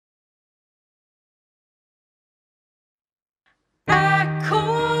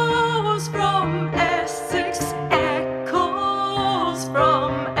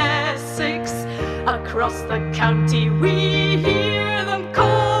across the county we hear them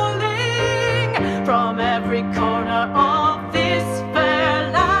calling from every corner of this fair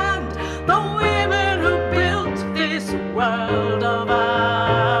land. The women who built this world of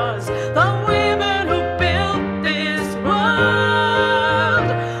ours, the women who built this world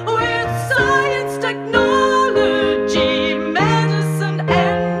with science, technology, medicine,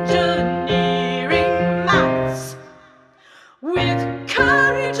 engineering, maths, with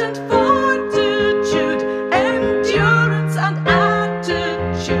courage and fortitude, endurance and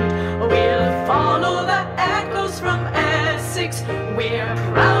attitude. We'll follow the echoes from Essex. We're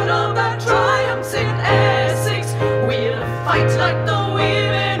proud of the triumphs in Essex. We'll fight like the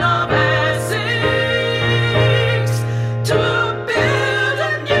women of Essex to build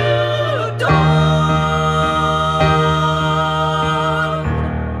a new dawn.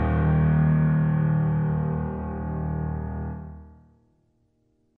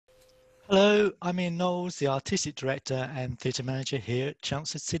 Hello, I'm Ian Knowles, the Artistic Director and Theatre Manager here at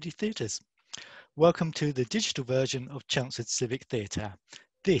Chelmsford City Theatres. Welcome to the digital version of Chelmsford Civic Theatre.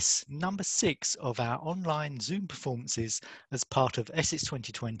 This, number 6 of our online Zoom performances as part of Essex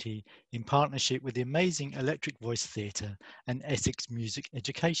 2020 in partnership with the amazing Electric Voice Theatre and Essex Music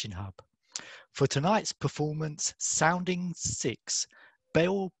Education Hub. For tonight's performance, Sounding 6,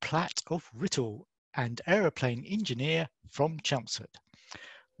 Beryl Platt of Writtle and Aeroplane Engineer from Chelmsford.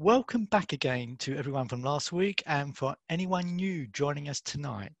 Welcome back again to everyone from last week and for anyone new joining us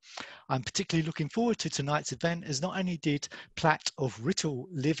tonight. I'm particularly looking forward to tonight's event as not only did Platt of Writtle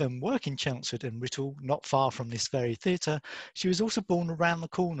live and work in Chelmsford and Writtle, not far from this very theatre, she was also born around the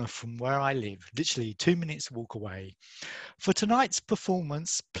corner from where I live, literally 2 minutes walk away. For tonight's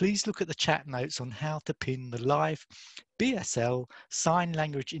performance, please look at the chat notes on how to pin the live BSL sign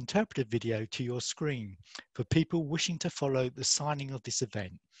language interpreter video to your screen for people wishing to follow the signing of this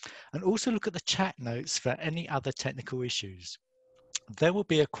event. And also look at the chat notes for any other technical issues. There will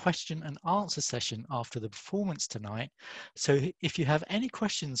be a question and answer session after the performance tonight, so if you have any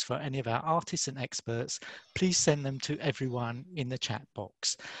questions for any of our artists and experts, please send them to everyone in the chat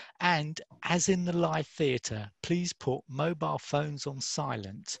box. And as in the live theatre, please put mobile phones on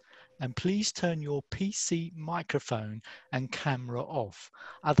silent and please turn your PC microphone and camera off,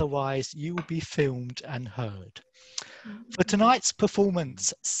 otherwise you will be filmed and heard. For tonight's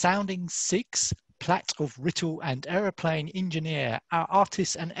performance, Sounding 6, Platt of Writtle and Aeroplane Engineer, our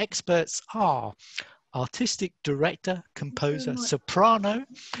artists and experts are Artistic Director, Composer, Soprano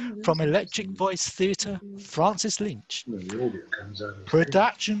from Electric Voice Theatre, Frances Lynch.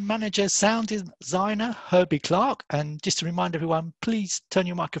 Production Manager, Sound Designer, Herbie Clark. And just to remind everyone, please turn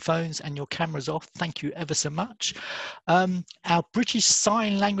your microphones and your cameras off. Thank you ever so much. Our British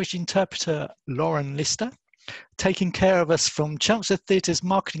Sign Language Interpreter, Lauren Lister. Taking care of us from Chelmsford Theatre's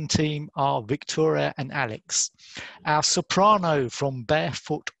marketing team are Victoria and Alex. Our soprano from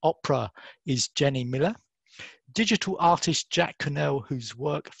Barefoot Opera is Jenny Miller. Digital artist Jack Connell, whose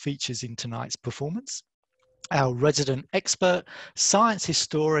work features in tonight's performance. Our resident expert, science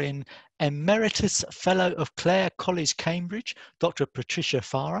historian, Emeritus Fellow of Clare College, Cambridge, Dr. Patricia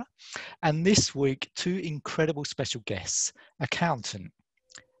Fara. And this week, 2 incredible special guests, accountant,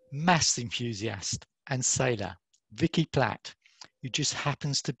 maths enthusiast, and sailor, Vicky Platt, who just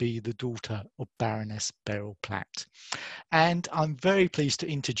happens to be the daughter of Baroness Beryl Platt. And I'm very pleased to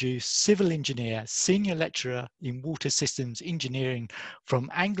introduce civil engineer, senior lecturer in water systems engineering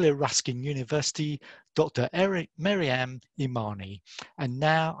from Anglia Ruskin University, Dr. Maryam Imani. And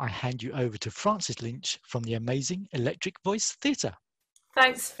now I hand you over to Frances Lynch from the amazing Electric Voice Theatre.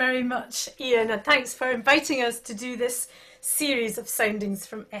 Thanks very much, Ian, and thanks for inviting us to do this series of soundings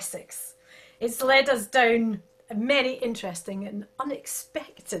from Essex. It's led us down many interesting and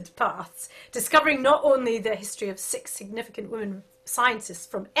unexpected paths, discovering not only the history of 6 significant women scientists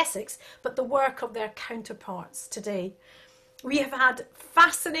from Essex, but the work of their counterparts today. We have had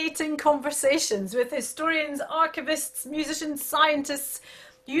fascinating conversations with historians, archivists, musicians, scientists,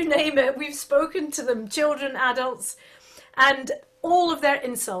 you name it. We've spoken to them, children, adults, and all of their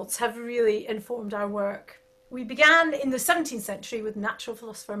insights have really informed our work. We began in the 17th century with natural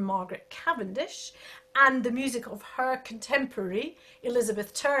philosopher Margaret Cavendish and the music of her contemporary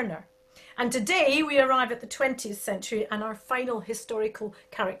Elizabeth Turner. And today we arrive at the 20th century and our final historical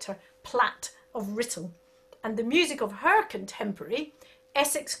character, Platt of Writtle, and the music of her contemporary,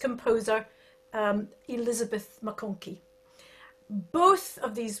 Essex composer Elizabeth Maconchy. Both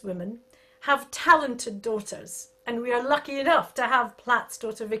of these women have talented daughters, and we are lucky enough to have Platt's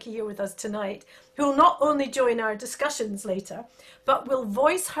daughter Vicky here with us tonight, who will not only join our discussions later, but will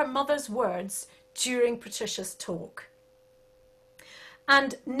voice her mother's words during Patricia's talk.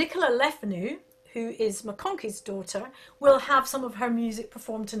 And Nicola LeFanu, who is Maconchy's daughter, will have some of her music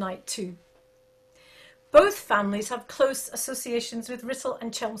performed tonight too. Both families have close associations with Writtle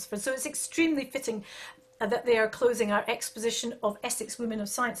and Chelmsford, so it's extremely fitting that they are closing our exposition of Essex Women of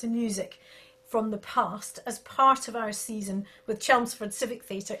Science and Music from the past as part of our season with Chelmsford Civic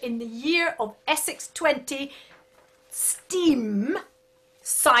Theatre in the year of Essex 20 STEAM,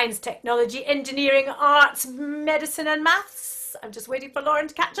 Science, Technology, Engineering, Arts, Medicine and Maths. I'm just waiting for Lauren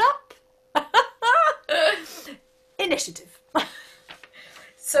to catch up. Initiative.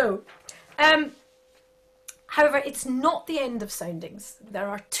 So, however, it's not the end of Soundings. There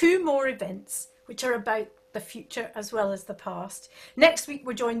are 2 more events which are about the future as well as the past. Next week,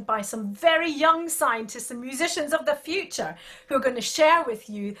 we're joined by some very young scientists and musicians of the future who are going to share with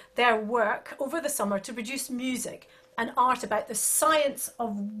you their work over the summer to produce music and art about the science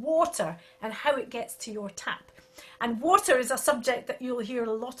of water and how it gets to your tap. And water is a subject that you'll hear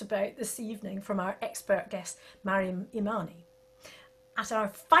a lot about this evening from our expert guest, Maryam Imani. At our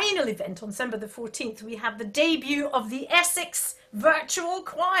final event on December the 14th, we have the debut of the Essex Virtual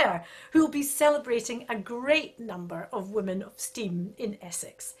Choir, who will be celebrating a great number of women of STEAM in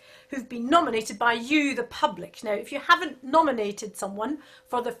Essex, who've been nominated by you, the public. Now, if you haven't nominated someone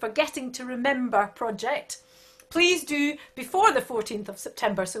for the Forgetting to Remember project, please do before the 14th of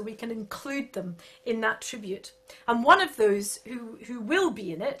September so we can include them in that tribute. And one of those who will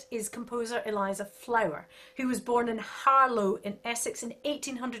be in it is composer Eliza Flower, who was born in Harlow in Essex in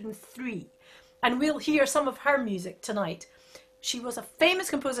 1803. And we'll hear some of her music tonight. She was a famous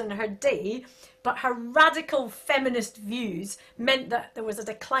composer in her day, but her radical feminist views meant that there was a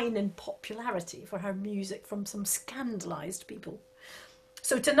decline in popularity for her music from some scandalised people.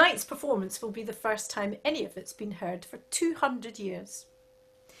 So tonight's performance will be the first time any of it's been heard for 200 years.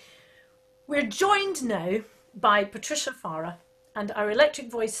 We're joined now by Patricia Fara and our Electric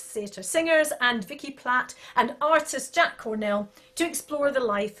Voice Theatre singers and Vicky Platt and artist Jack Cornell to explore the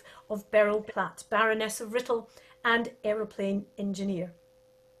life of Beryl Platt, Baroness of Writtle and Aeroplane engineer.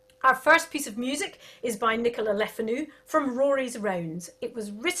 Our first piece of music is by Nicola LeFanu from Rory's Rounds. It was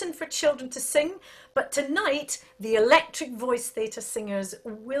written for children to sing, but tonight the Electric Voice Theatre singers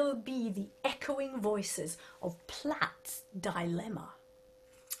will be the echoing voices of Platt's dilemma.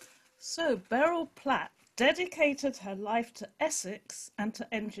 So Beryl Platt dedicated her life to Essex and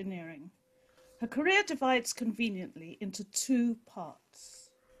to engineering. Her career divides conveniently into 2 parts.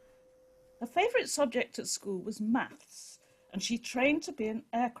 Her favourite subject at school was maths, and she trained to be an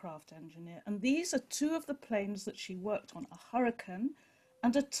aircraft engineer. And these are 2 of the planes that she worked on, a Hurricane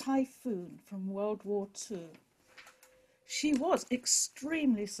and a Typhoon from World War II. She was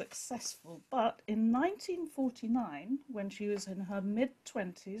extremely successful, but in 1949, when she was in her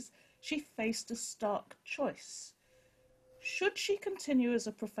mid-20s, she faced a stark choice. Should she continue as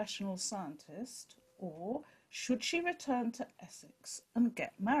a professional scientist, or should she return to Essex and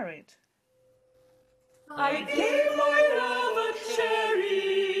get married? I gave my love a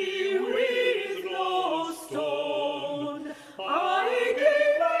cherry with no stone. I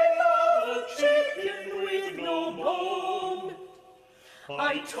gave my love a chicken with no bone.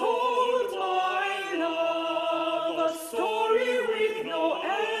 I told my love a story with no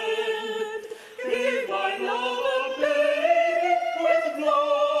end. Gave my love a baby with no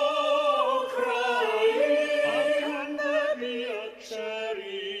crying. How can there be a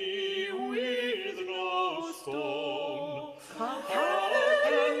cherry with no stone? How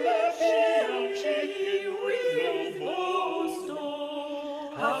can there be a chicken with no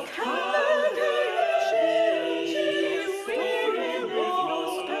stone? How can there be a chicken with no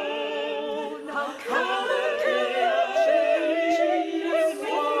stone? How can there be a chicken with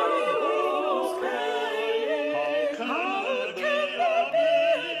no stone? How can there be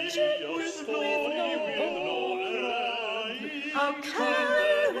a chicken with no end? How can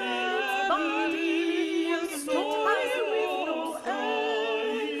there be a story with no end?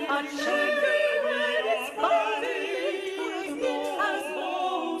 A chicken with its body, it has no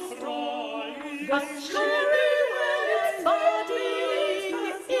straw. A cherry with its body,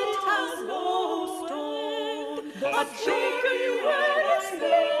 it has no stone. A chicken with its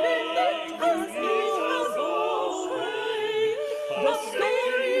baby, it has no grain. The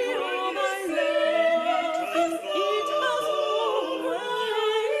story of my love, it has no grain.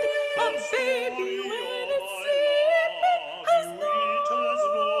 A baby when it's sleeping has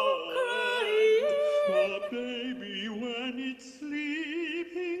no crying. A baby when it's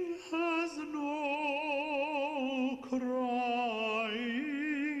sleeping has no crying.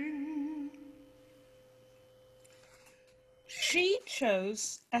 She chose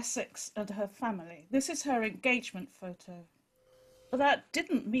Essex and her family. This is her engagement photo. But that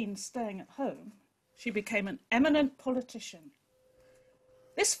didn't mean staying at home. She became an eminent politician.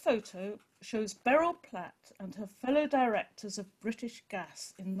 This photo shows Beryl Platt and her fellow directors of British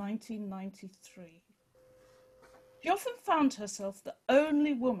Gas in 1993. She often found herself the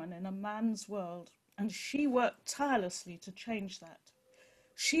only woman in a man's world, and she worked tirelessly to change that.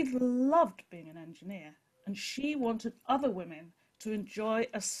 She loved being an engineer, and she wanted other women to enjoy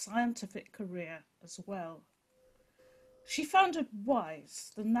a scientific career as well. She founded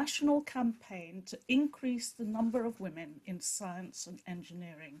WISE, the national campaign to increase the number of women in science and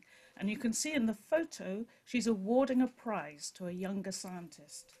engineering. And you can see in the photo, she's awarding a prize to a younger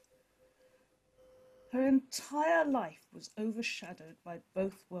scientist. Her entire life was overshadowed by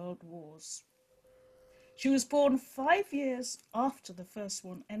both world wars. She was born 5 years after the first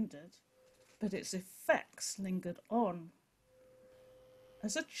one ended, but its effects lingered on.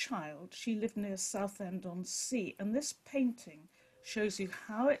 As a child, she lived near Southend-on-Sea, and this painting shows you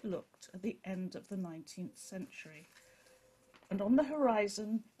how it looked at the end of the 19th century. And on the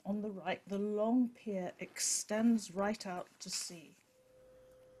horizon, on the right, the long pier extends right out to sea.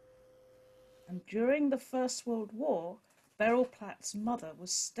 And during the First World War, Beryl Platt's mother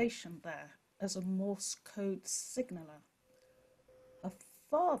was stationed there as a Morse code signaller. Her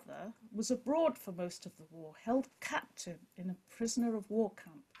father was abroad for most of the war, held captive in a prisoner of war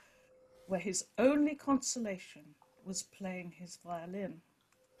camp, where his only consolation was playing his violin.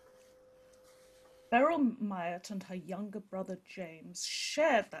 Beryl Myatt and her younger brother James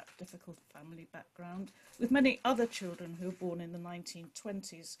shared that difficult family background with many other children who were born in the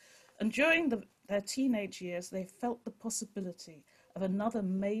 1920s, and during their teenage years they felt the possibility of another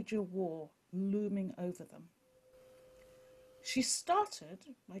major war looming over them. She started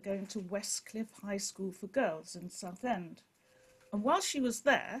by going to Westcliff High School for Girls in Southend, and while she was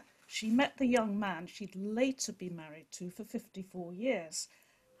there, she met the young man she'd later be married to for 54 years.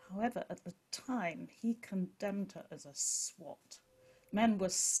 However, at the time, he condemned her as a swot. Men were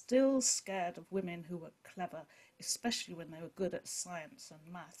still scared of women who were clever, especially when they were good at science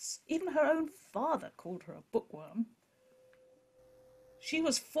and maths. Even her own father called her a bookworm. She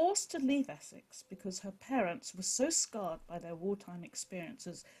was forced to leave Essex because her parents were so scarred by their wartime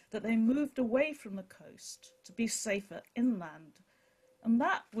experiences that they moved away from the coast to be safer inland. And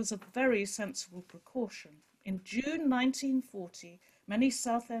that was a very sensible precaution. In June 1940, many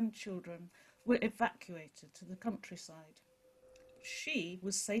Southend children were evacuated to the countryside. She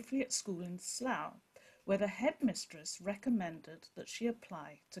was safely at school in Slough, where the headmistress recommended that she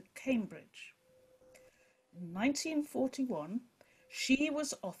apply to Cambridge. In 1941, she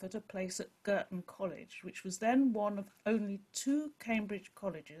was offered a place at Girton College, which was then one of only 2 Cambridge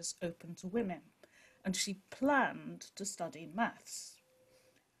colleges open to women, and she planned to study maths.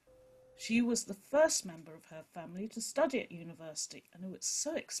 She was the first member of her family to study at university, and it was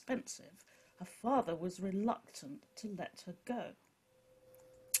so expensive, her father was reluctant to let her go.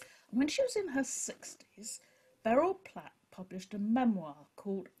 When she was in her 60s, Beryl Platt published a memoir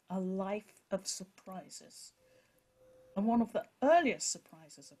called A Life of Surprises. And one of the earliest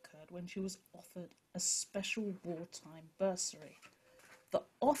surprises occurred when she was offered a special wartime bursary. The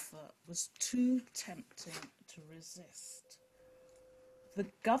offer was too tempting to resist. The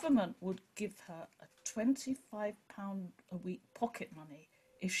government would give her a £25 a week pocket money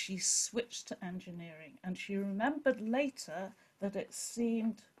if she switched to engineering, and she remembered later that it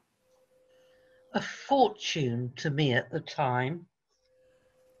seemed a fortune to me at the time.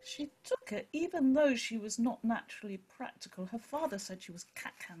 She took it even though she was not naturally practical. Her father said she was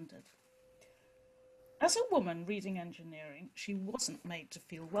cat-handed. As a woman reading engineering, she wasn't made to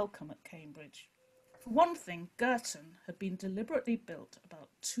feel welcome at Cambridge. For one thing, Girton had been deliberately built about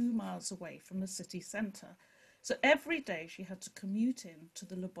 2 miles away from the city centre, so every day she had to commute in to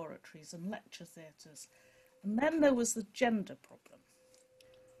the laboratories and lecture theatres. And then there was the gender problem.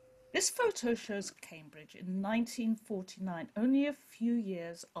 This photo shows Cambridge in 1949, only a few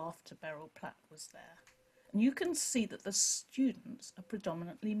years after Beryl Platt was there. And you can see that the students are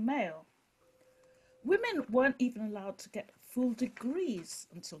predominantly male. Women weren't even allowed to get full degrees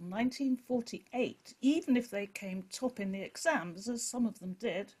until 1948, even if they came top in the exams, as some of them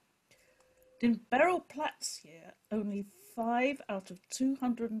did. In Beryl Platt's year, only 5 out of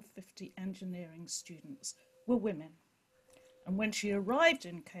 250 engineering students were women. And when she arrived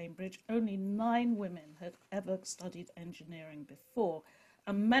in Cambridge, only 9 women had ever studied engineering before,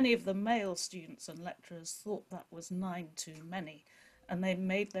 and many of the male students and lecturers thought that was 9 too many, and they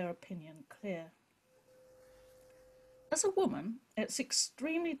made their opinion clear. As a woman, it's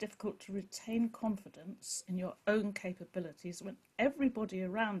extremely difficult to retain confidence in your own capabilities when everybody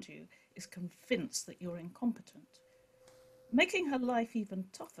around you is convinced that you're incompetent. Making her life even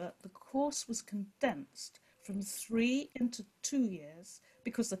tougher, the course was condensed from 3 into 2 years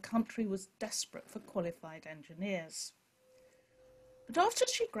because the country was desperate for qualified engineers. But after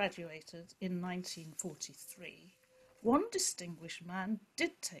she graduated in 1943, one distinguished man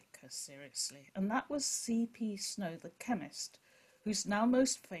did take her seriously, and that was C.P. Snow, the chemist, who's now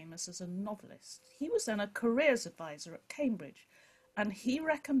most famous as a novelist. He was then a careers advisor at Cambridge, and he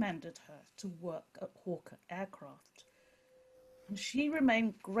recommended her to work at Hawker Aircraft. And she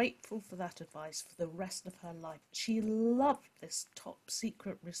remained grateful for that advice for the rest of her life. She loved this top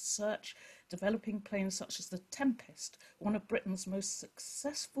secret research, developing planes such as the Tempest, one of Britain's most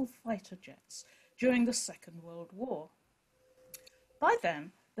successful fighter jets, during the Second World War. By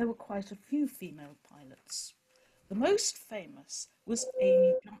then, there were quite a few female pilots. The most famous was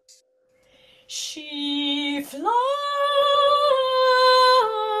Amy Johnson. She flies,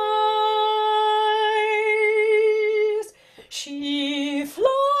 she flies,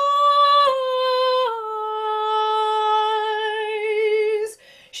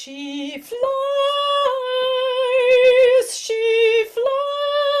 she flies, she flies.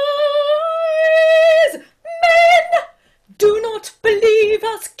 Men do not believe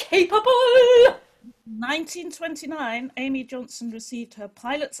us capable. 1929, Amy Johnson received her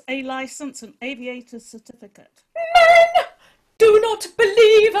pilot's A licence and aviator's certificate. Men do not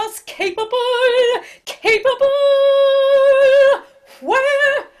believe us capable.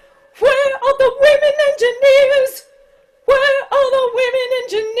 Where are the women engineers? Where are the women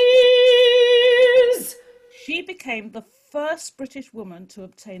engineers? She became the first British woman to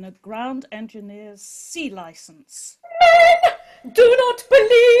obtain a ground engineer's C licence. Men do not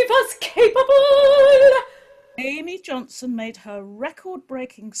believe us capable. Amy Johnson made her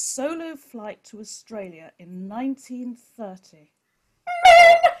record-breaking solo flight to Australia in 1930.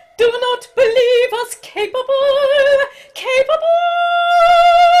 Men do not believe us capable.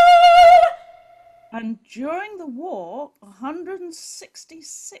 And during the war,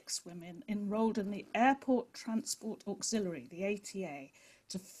 166 women enrolled in the Airport Transport Auxiliary, the ATA,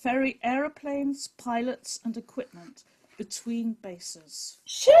 to ferry aeroplanes, pilots and equipment between bases.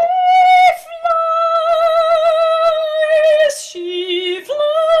 She flies, she flies.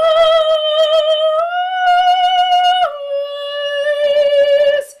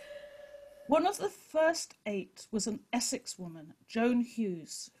 One of the first 8 was an Essex woman, Joan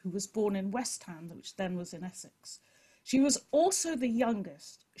Hughes, who was born in West Ham, which then was in Essex. She was also the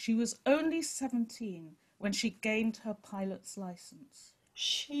youngest. She was only 17 when she gained her pilot's licence.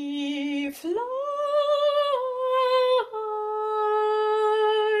 She flies,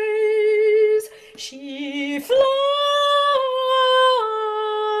 she flies.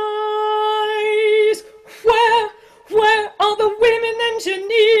 Where are the women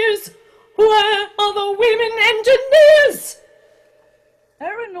engineers? Where are the women engineers?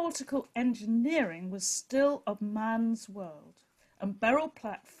 Aeronautical engineering was still a man's world, and Beryl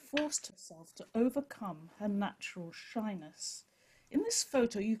Platt forced herself to overcome her natural shyness. In this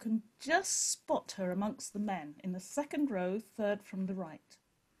photo, you can just spot her amongst the men in the second row, third from the right.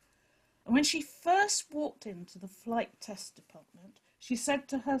 And when she first walked into the flight test department, she said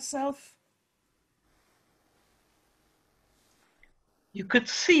to herself, You could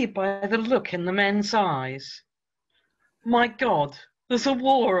see by the look in the men's eyes. My God, there's a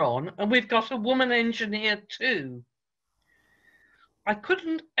war on and we've got a woman engineer too. I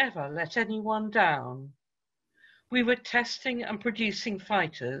couldn't ever let anyone down. We were testing and producing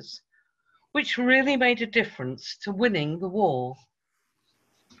fighters, which really made a difference to winning the war.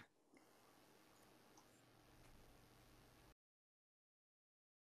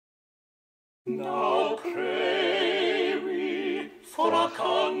 Now pray we for our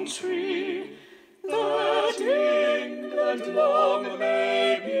country, that England long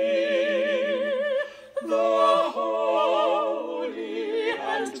may be the holy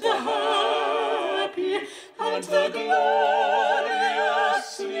and the happy and the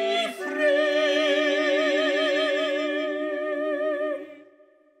gloriously free.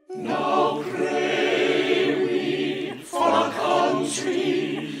 Now pray we for our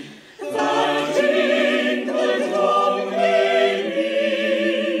country, that England long may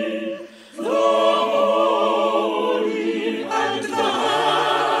be the holy and the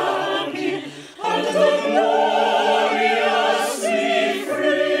happy and the gloriously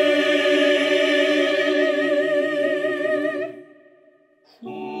free.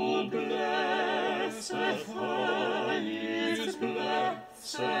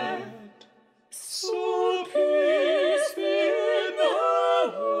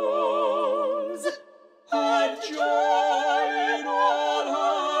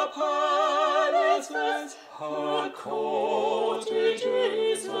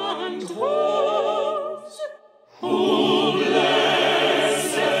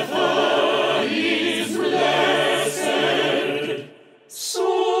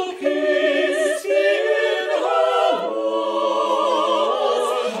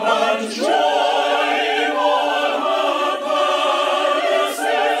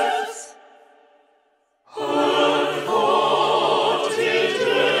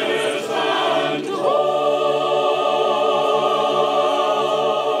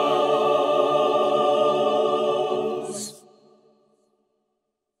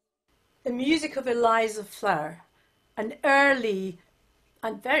 The music of Eliza Flower, an early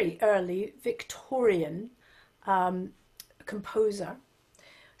and very early Victorian composer,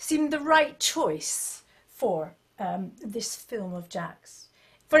 seemed the right choice for this film of Jack's,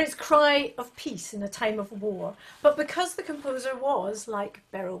 for its cry of peace in a time of war. But because the composer was, like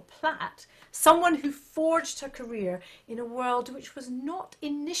Beryl Platt, someone who forged her career in a world which was not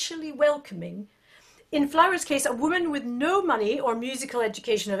initially welcoming, in Flower's case, a woman with no money or musical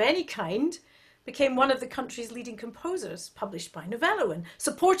education of any kind became one of the country's leading composers, published by Novello and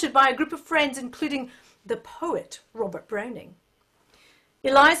supported by a group of friends, including the poet Robert Browning.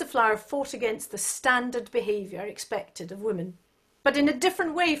 Eliza Flower fought against the standard behaviour expected of women, but in a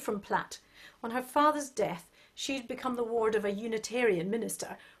different way from Platt. On her father's death, she had become the ward of a Unitarian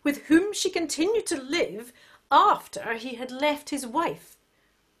minister, with whom she continued to live after he had left his wife.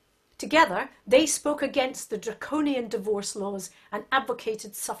 Together, they spoke against the draconian divorce laws and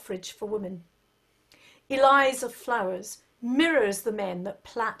advocated suffrage for women. Eliza Flowers mirrors the men that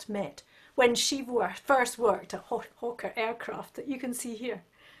Platt met when she first worked at Hawker Aircraft that you can see here.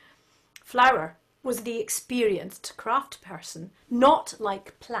 Flower was the experienced craft person, not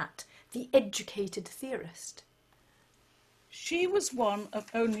like Platt, the educated theorist. She was one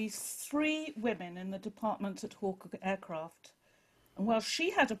of only 3 women in the department at Hawker Aircraft. And while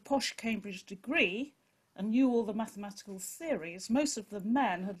she had a posh Cambridge degree and knew all the mathematical theories, most of the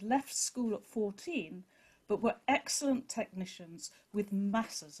men had left school at 14, but were excellent technicians with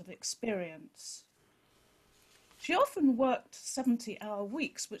masses of experience. She often worked 70-hour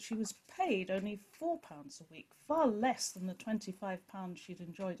weeks, but she was paid only £4 a week, far less than the £25 she'd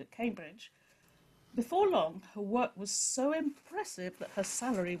enjoyed at Cambridge. Before long, her work was so impressive that her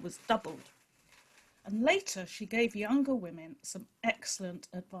salary was doubled. And later she gave younger women some excellent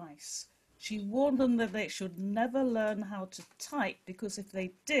advice. She warned them that they should never learn how to type, because if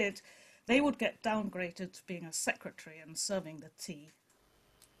they did, they would get downgraded to being a secretary and serving the tea.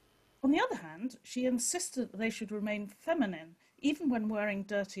 On the other hand, she insisted that they should remain feminine, even when wearing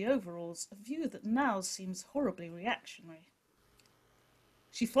dirty overalls, a view that now seems horribly reactionary.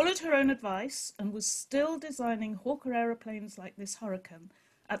 She followed her own advice and was still designing Hawker aeroplanes like this Hurricane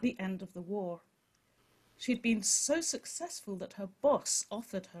at the end of the war. She'd been so successful that her boss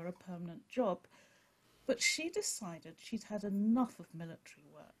offered her a permanent job, but she decided she'd had enough of military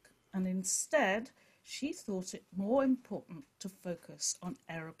work, and instead she thought it more important to focus on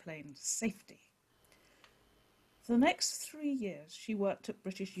aeroplane safety. For the next 3 years, she worked at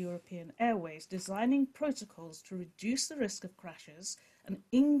British European Airways, designing protocols to reduce the risk of crashes and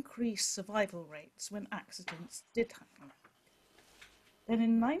increase survival rates when accidents did happen. Then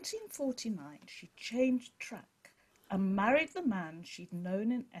in 1949, she changed track and married the man she'd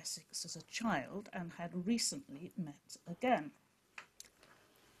known in Essex as a child and had recently met again.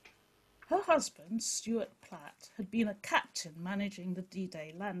 Her husband, Stuart Platt, had been a captain managing the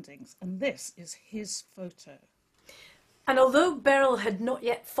D-Day landings, and this is his photo. And although Beryl had not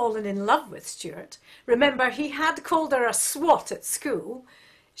yet fallen in love with Stuart, remember he had called her a swot at school,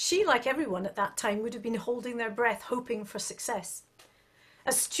 she, like everyone at that time, would have been holding their breath, hoping for success.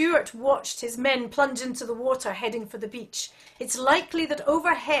 As Stuart watched his men plunge into the water heading for the beach, it's likely that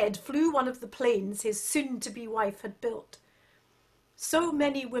overhead flew one of the planes his soon-to-be wife had built. So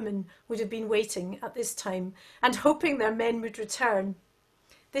many women would have been waiting at this time and hoping their men would return.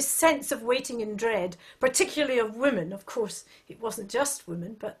 This sense of waiting in dread, particularly of women, of course it wasn't just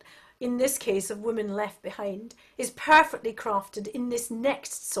women, but in this case of women left behind, is perfectly crafted in this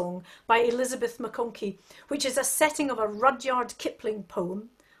next song by Elizabeth Maconchy, which is a setting of a Rudyard Kipling poem,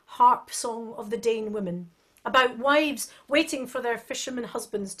 Harp Song of the Dane Women, about wives waiting for their fishermen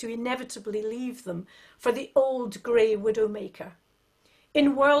husbands to inevitably leave them for the old grey widowmaker.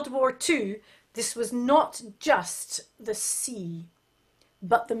 In World War II, this was not just the sea,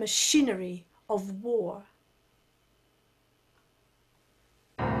 but the machinery of war.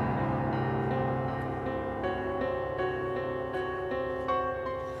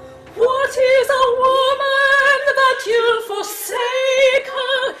 What is a woman that you'll forsake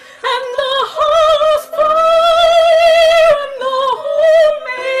her, and the hearth fire and the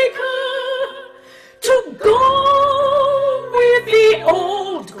homemaker, to go with the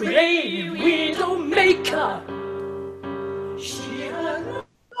old grey widowmaker? She had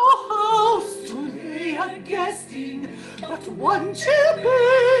no house to lay a guest in, but one chair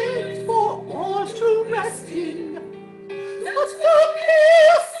bed for all to rest in. But the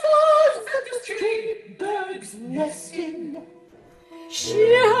piercers that the stray birds nest in.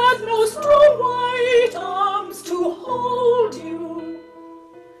 She had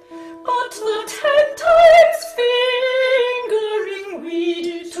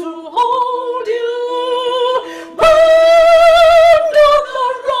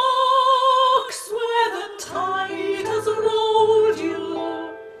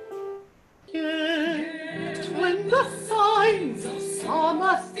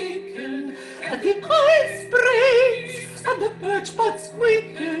and the ice breaks, and the birch buds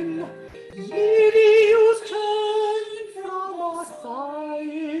quicken. Lilies turn from our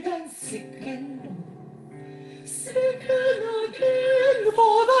side and sicken. Sicken again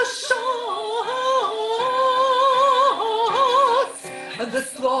for the shots and the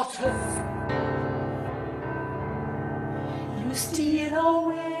slaughters. You steal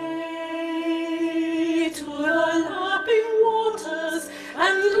away to the lapping waters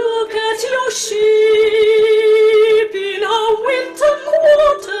and look at your sheep in our winter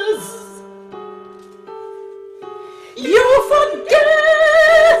quarters. You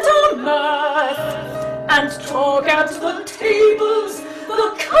forget our mirth and talk at the tables,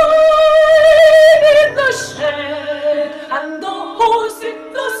 the kine in the shed and the horse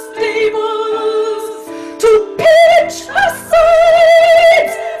in the stables, to pitch her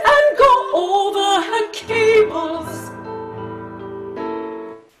sides and go over her cables.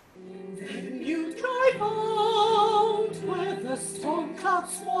 Then you drive out where the storm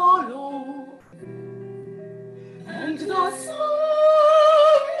clouds swallow, and the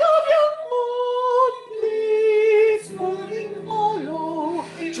song of your moonbeams falling hollow,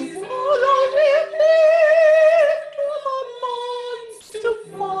 to follow with me to the months to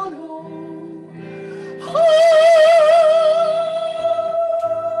follow.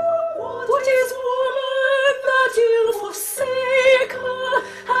 What is woman that you'll forsake her,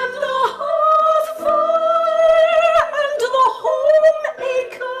 and the hearth fire and the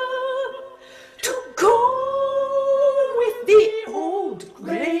homemaker, to go with the old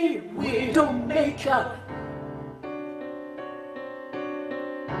grey widow maker?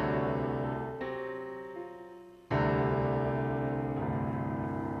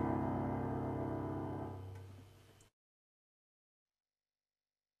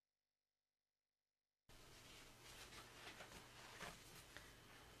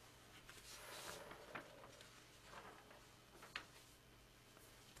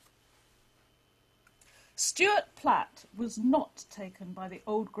 Stuart Platt was not taken by the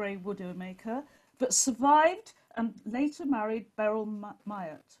old grey widowmaker, but survived and later married Beryl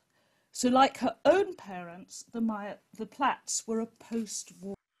Platt. So like her own parents, the Platts were a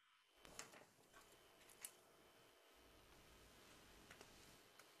post-war.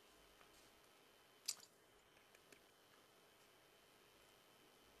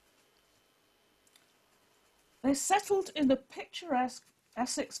 They settled in the picturesque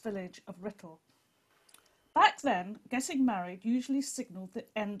Essex village of Writtle. Back then, getting married usually signalled the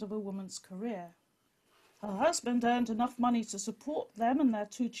end of a woman's career. Her husband earned enough money to support them and their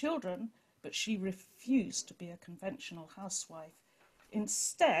 2 children, but she refused to be a conventional housewife.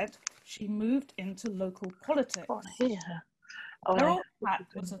 Instead, she moved into local politics. Beryl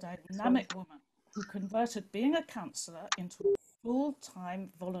Platt was a dynamic woman who converted being a councillor into a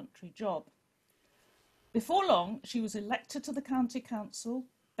full-time voluntary job. Before long, she was elected to the county council,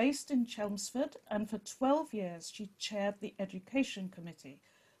 based in Chelmsford, and for 12 years she chaired the Education Committee,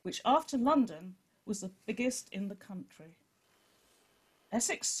 which after London was the biggest in the country.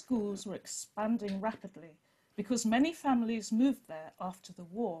 Essex schools were expanding rapidly because many families moved there after the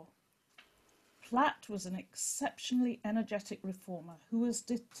war. Platt was an exceptionally energetic reformer who was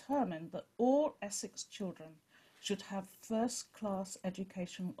determined that all Essex children should have first-class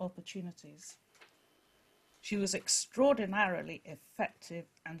educational opportunities. She was extraordinarily effective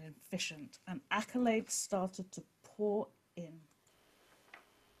and efficient, and accolades started to pour in.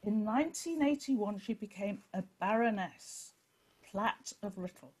 In 1981, she became a Baroness, Platt of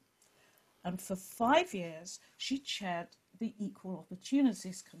Writtle, and for 5 years she chaired the Equal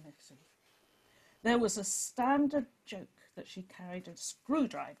Opportunities Committee. There was a standard joke that she carried a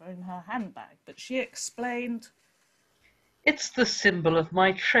screwdriver in her handbag, but she explained, "It's the symbol of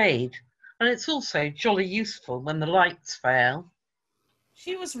my trade, and it's also jolly useful when the lights fail."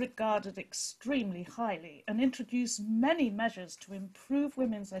 She was regarded extremely highly and introduced many measures to improve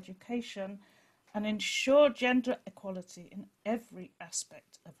women's education and ensure gender equality in every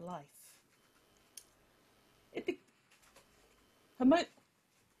aspect of life.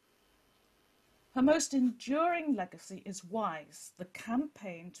 Her most enduring legacy is WISE, the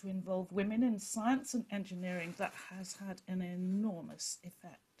campaign to involve women in science and engineering that has had an enormous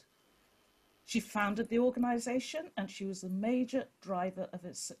effect. She founded the organisation and she was the major driver of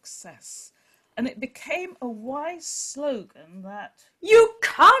its success. And it became a wise slogan that You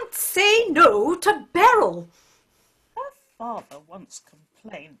can't say no to Beryl. her father once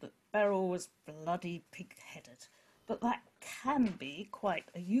complained that Beryl was bloody pig-headed, but that can be quite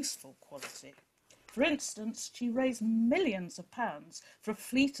a useful quality. For instance, she raised millions of pounds for a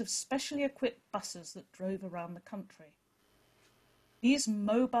fleet of specially equipped buses that drove around the country. These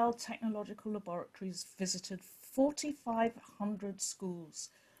mobile technological laboratories visited 4,500 schools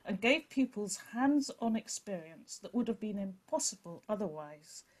and gave pupils hands-on experience that would have been impossible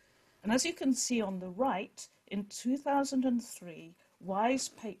otherwise. And as you can see on the right, in 2003, Wise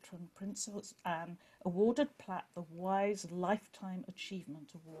patron Princess Anne awarded Platt the Wise Lifetime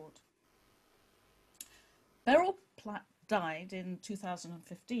Achievement Award. Beryl Platt died in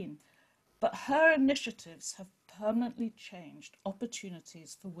 2015, but her initiatives have permanently changed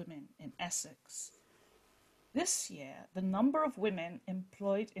opportunities for women in Essex. This year, the number of women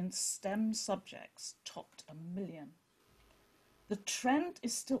employed in STEM subjects topped 1 million. The trend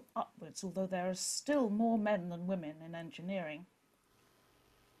is still upwards, although there are still more men than women in engineering.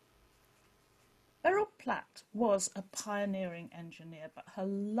 Beryl Platt was a pioneering engineer, but her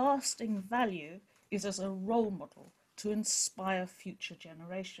lasting value is as a role model to inspire future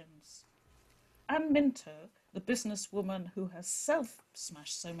generations. Anne Minto, the businesswoman who herself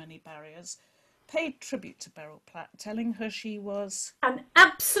smashed so many barriers, paid tribute to Beryl Platt, telling her she was an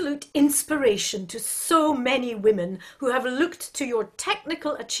absolute inspiration to so many women who have looked to your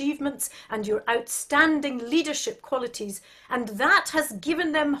technical achievements and your outstanding leadership qualities, and that has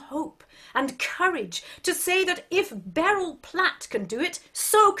given them hope and courage to say that if Beryl Platt can do it,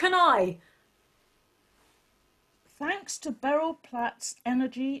 so can I. Thanks to Beryl Platt's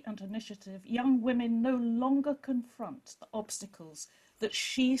energy and initiative, young women no longer confront the obstacles that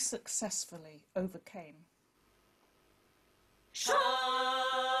she successfully overcame. Shout,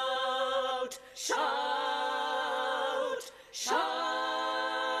 shout,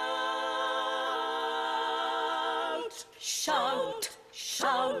 shout, shout,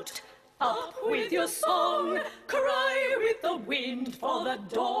 shout, up with your song, cry with the wind, for the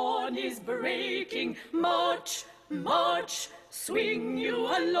dawn is breaking. March, march, swing you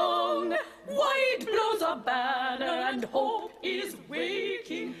along, wide blows our banner and hope is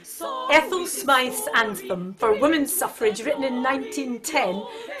waking. Ethel Smythe's anthem for women's suffrage, written in 1910,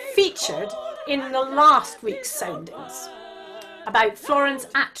 featured in the last week's soundings, about Florence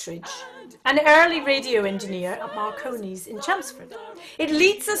Attridge, an early radio engineer at Marconi's in Chelmsford. It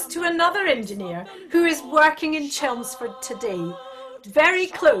leads us to another engineer who is working in Chelmsford today, very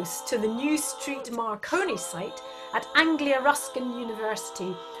close to the New Street Marconi site at Anglia Ruskin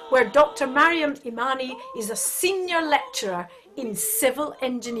University, where Dr. Maryam Imani is a senior lecturer in civil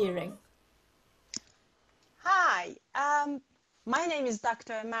engineering. Hi, my name is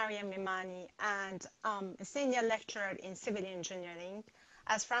Dr. Maryam Imani, and I'm a senior lecturer in civil engineering,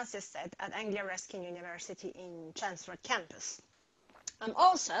 as Frances said, at Anglia Ruskin University in Chelmsford campus. I'm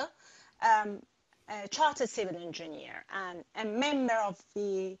also a chartered civil engineer and a member of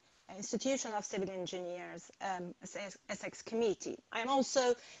the Institution of Civil Engineers Essex Committee. I'm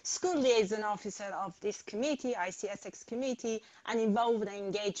also school liaison officer of this committee, IC Essex Committee, and involved and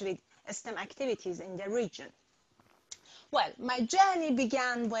engaged with STEM activities in the region. Well, my journey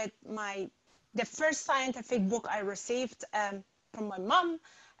began with the first scientific book I received from my mom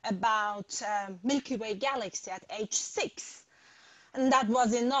about Milky Way galaxy at age 6. And that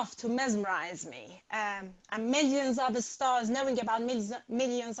was enough to mesmerize me. And millions of stars, knowing about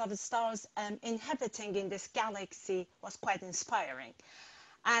millions of stars inhabiting in this galaxy was quite inspiring.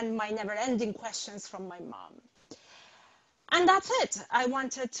 And my never-ending questions from my mom. And that's it. I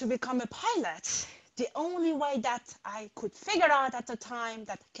wanted to become a pilot. The only way that I could figure out at the time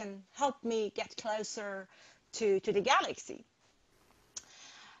that can help me get closer to the galaxy.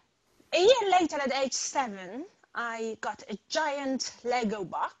 A year later, at age 7, I got a giant Lego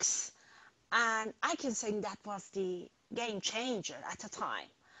box, and I can say that was the game changer at the time.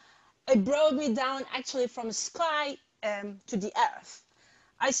 It brought me down actually from the sky to the earth.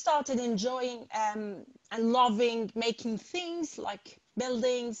 I started enjoying and loving making things like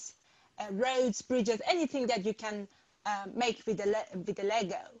buildings, roads, bridges, anything that you can make with the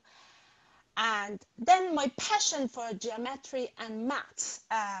Lego. And then my passion for geometry and maths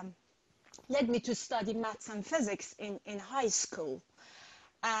led me to study maths and physics in high school.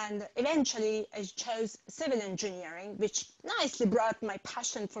 And eventually I chose civil engineering, which nicely brought my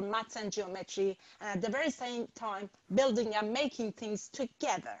passion for maths and geometry, and at the very same time building and making things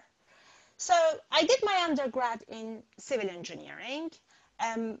together. So I did my undergrad in civil engineering.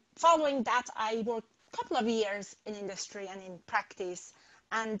 Following that, I worked a couple of years in industry and in practice,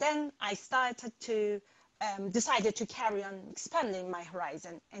 and then I decided to carry on expanding my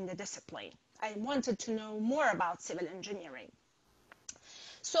horizon in the discipline. I wanted to know more about civil engineering.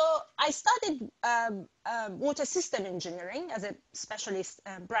 So I studied water system engineering as a specialist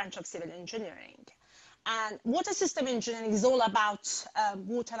branch of civil engineering. And water system engineering is all about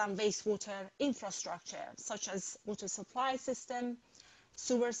water and wastewater infrastructure, such as water supply system,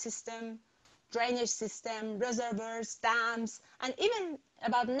 sewer system, drainage system, reservoirs, dams, and even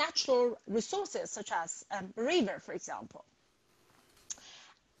about natural resources such as river, for example.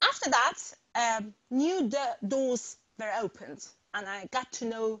 After that, new doors were opened, and I got to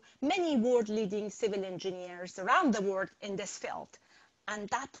know many world-leading civil engineers around the world in this field, and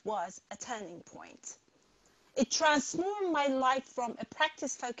that was a turning point. It transformed my life from a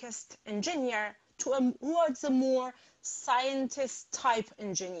practice-focused engineer towards a more scientist-type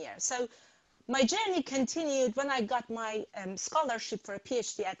engineer. So my journey continued when I got my scholarship for a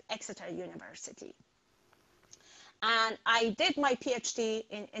PhD at Exeter University. And I did my PhD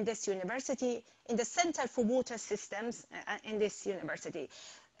in this university, in the Center for Water Systems in this university.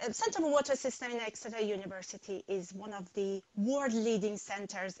 Center for Water System in Exeter University is one of the world-leading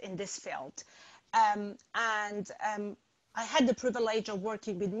centers in this field. I had the privilege of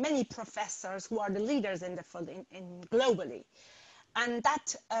working with many professors who are the leaders in the field globally. And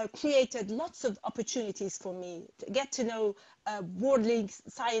that created lots of opportunities for me to get to know world-leading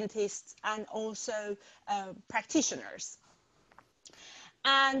scientists and also practitioners.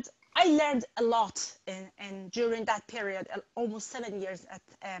 And I learned a lot during that period, almost 7 years at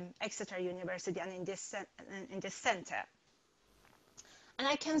Exeter University and in this center. And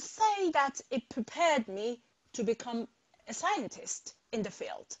I can say that it prepared me to become a scientist in the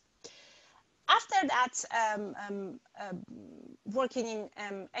field. After that, working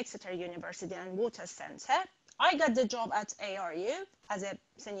in Exeter University and Water Center, I got the job at ARU as a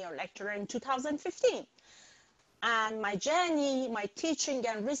senior lecturer in 2015. And my journey, my teaching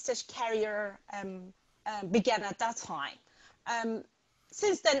and research career began at that time.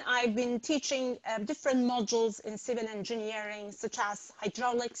 Since then, I've been teaching different modules in civil engineering, such as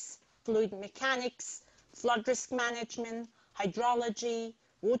hydraulics, fluid mechanics, flood risk management, hydrology,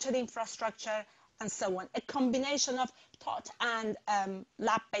 water infrastructure, and so on, a combination of taught and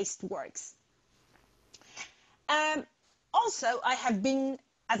lab-based works. Also,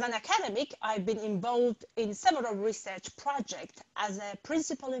 as an academic, I've been involved in several research projects as a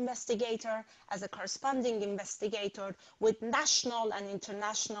principal investigator, as a corresponding investigator with national and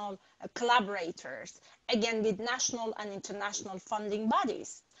international collaborators, again with national and international funding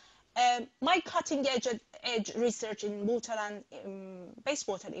bodies. My cutting-edge research in water and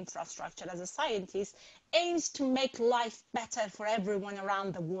wastewater infrastructure as a scientist aims to make life better for everyone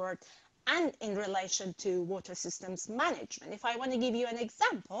around the world and in relation to water systems management. If I want to give you an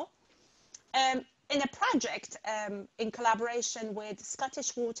example, in a project in collaboration with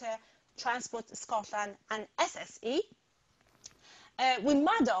Scottish Water, Transport Scotland and SSE, we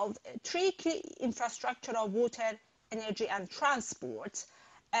modeled 3 key infrastructure of water, energy and transport,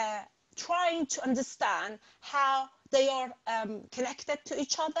 trying to understand how they are connected to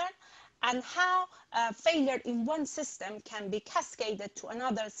each other and how failure in one system can be cascaded to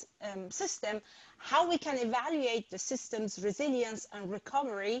another system, how we can evaluate the system's resilience and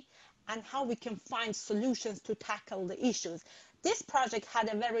recovery, and how we can find solutions to tackle the issues. This project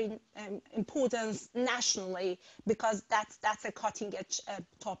had a very importance nationally because that's a cutting-edge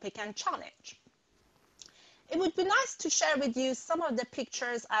topic and challenge. It would be nice to share with you some of the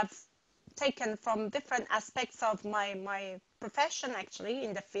pictures I've taken from different aspects of my profession, actually,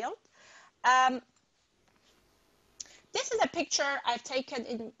 in the field. This is a picture I've taken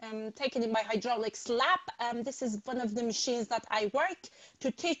in my hydraulics lab. This is one of the machines that I work to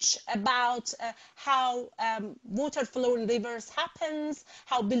teach about how water flow in rivers happens,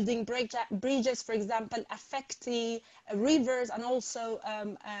 how building bridges, for example, affect the rivers and also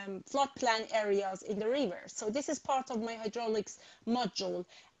floodplain areas in the rivers. So this is part of my hydraulics module.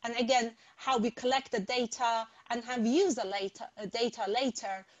 And again, how we collect the data and have used the data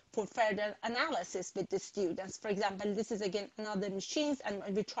later for further analysis with the students. For example, this is again another machines, and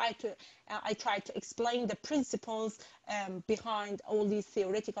I try to explain the principles behind all these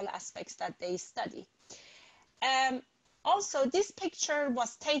theoretical aspects that they study. Also, this picture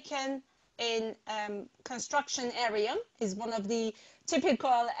was taken in construction area, is one of the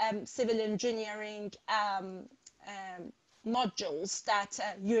typical civil engineering modules that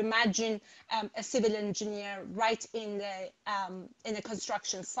you imagine a civil engineer right in a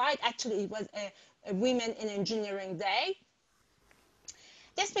construction site. Actually, it was a Women in Engineering Day.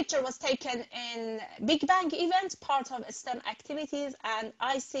 This picture was taken in Big Bang event, part of STEM activities, and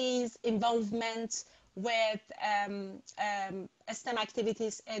IC's involvement with STEM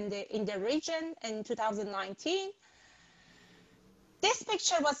activities in the region in 2019. This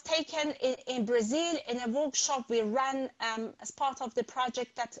picture was taken in Brazil in a workshop we ran as part of the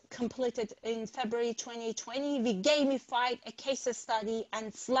project that completed in February 2020. We gamified a case study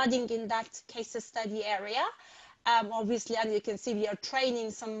and flooding in that case study area. obviously, and you can see we are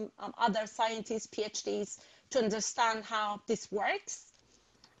training some other scientists, PhDs, to understand how this works.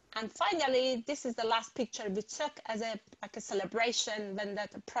 And finally, this is the last picture we took as like a celebration when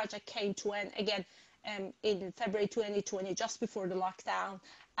that project came to end again in February 2020, just before the lockdown,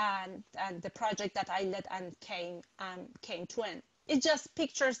 and the project that I led and came to end. It's just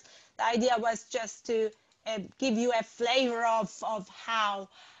pictures. The idea was just to give you a flavor of how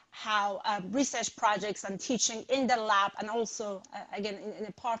research projects and teaching in the lab, and also again in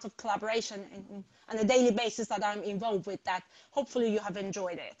a part of collaboration on a daily basis that I'm involved with, that hopefully you have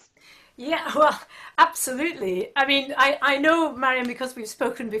enjoyed it. Yeah, well, absolutely. I mean, I know, Maryam, because we've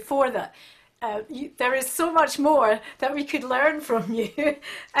spoken before, that there is so much more that we could learn from you.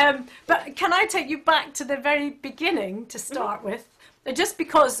 But can I take you back to the very beginning to start with? Just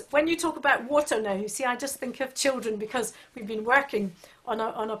because when you talk about water now, you see, I just think of children, because we've been working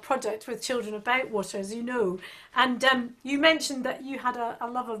on a project with children about water, as you know. And you mentioned that you had a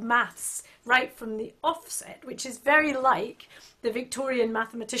love of maths right from the offset, which is very like the Victorian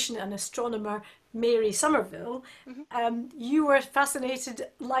mathematician and astronomer Mary Somerville. You were fascinated,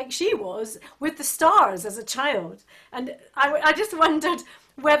 like she was, with the stars as a child. And I just wondered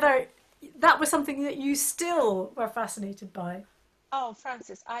whether that was something that you still were fascinated by. Oh,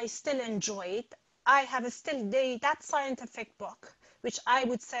 Francis, I still enjoy it. I have that scientific book, which I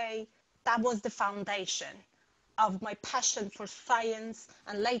would say that was the foundation of my passion for science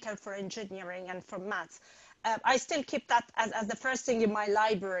and later for engineering and for maths. I still keep that as the first thing in my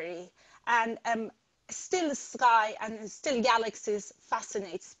library. And still sky and still galaxies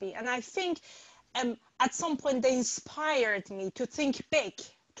fascinates me. And I think at some point they inspired me to think big,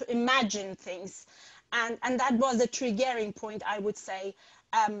 to imagine things. And that was the triggering point, I would say,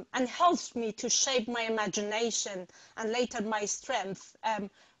 and helped me to shape my imagination and later my strength,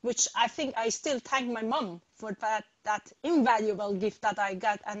 which I think I still thank my mum for that invaluable gift that I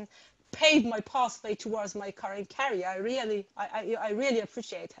got and paved my pathway towards my current career. I really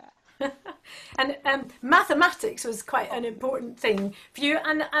appreciate her. And mathematics was quite an important thing for you,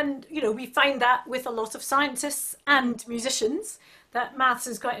 and you know, we find that with a lot of scientists and musicians, that maths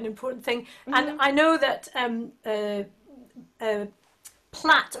is quite an important thing. And I know that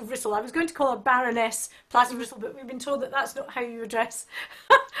Platt of Writtle, I was going to call her Baroness Platt of Writtle, but we've been told that that's not how you address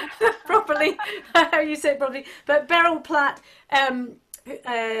properly, how you say it properly. But Beryl Platt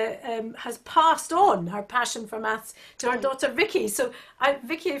has passed on her passion for maths to her daughter Vicky. So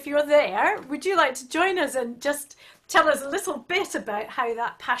Vicky, if you're there, would you like to join us and just tell us a little bit about how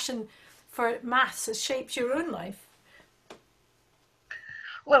that passion for maths has shaped your own life?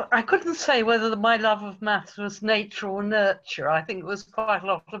 Well, I couldn't say whether my love of maths was nature or nurture. I think it was quite a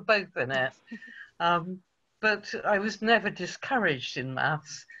lot of both in it. But I was never discouraged in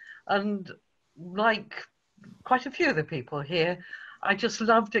maths. And like quite a few of the people here, I just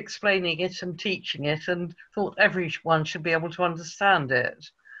loved explaining it and teaching it and thought everyone should be able to understand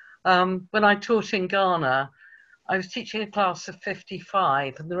it. When I taught in Ghana, I was teaching a class of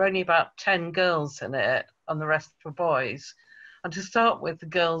 55 and there were only about 10 girls in it and the rest were boys. And to start with, the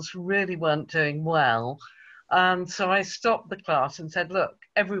girls really weren't doing well. And so I stopped the class and said, look,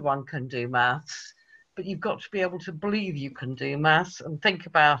 everyone can do maths, but you've got to be able to believe you can do maths and think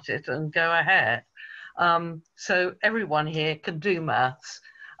about it and go ahead. So everyone here can do maths.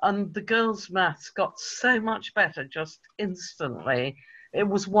 And the girls' maths got so much better just instantly. It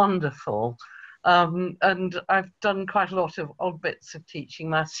was wonderful. And I've done quite a lot of odd bits of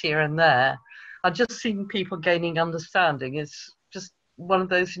teaching maths here and there. I've just seen people gaining understanding is just one of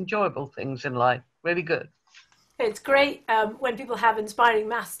those enjoyable things in life. Really good. It's great when people have inspiring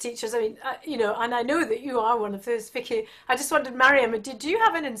maths teachers. I mean, you know, and I know that you are one of those, Vicky. I just wondered, Maryam, did you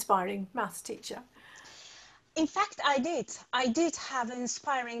have an inspiring maths teacher? In fact, I did. I did have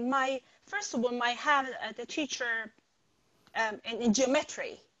inspiring. First of all, I had the teacher in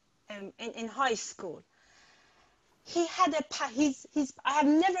geometry in high school. He had I have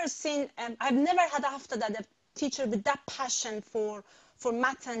never seen, I've never had after that a teacher with that passion for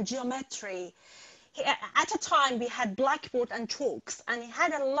math and geometry. At a time we had blackboard and chalks, and he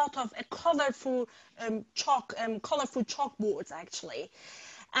had a lot of colorful chalkboards actually,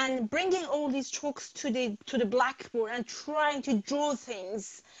 and bringing all these chalks to the blackboard and trying to draw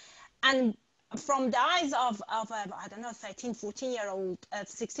things, and from the eyes of I don't know, 13, 14-year-old,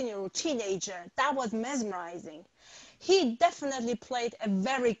 16-year-old teenager, that was mesmerizing. He definitely played a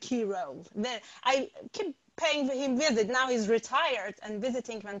very key role. I keep paying him visit. Now he's retired and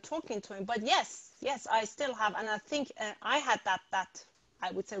visiting him and talking to him. But yes, I still have, and I think I had that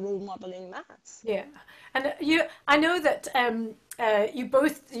I would say, role model in maths. Yeah, and I know that you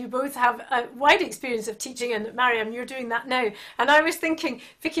both have a wide experience of teaching, and Maryam, you're doing that now. And I was thinking,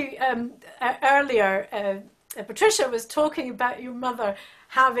 Vicky, earlier, Patricia was talking about your mother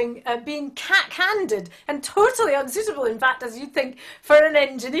having been cack-handed and totally unsuitable, in fact, as you'd think, for an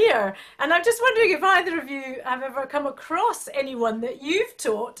engineer. And I'm just wondering if either of you have ever come across anyone that you've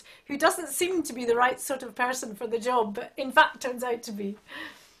taught who doesn't seem to be the right sort of person for the job, but in fact turns out to be.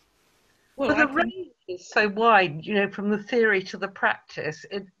 Well, the range is so wide, you know, from the theory to the practice.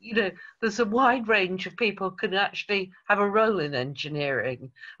 You know, there's a wide range of people who can actually have a role in engineering.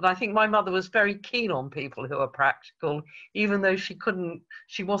 And I think my mother was very keen on people who are practical, even though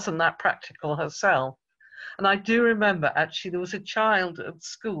she wasn't that practical herself. And I do remember, actually, there was a child at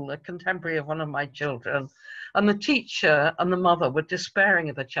school, a contemporary of one of my children, and the teacher and the mother were despairing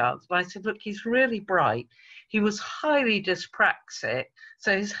of the child. And I said, look, he's really bright. He was highly dyspraxic,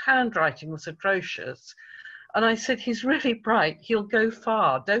 so his handwriting was atrocious. And I said, he's really bright. He'll go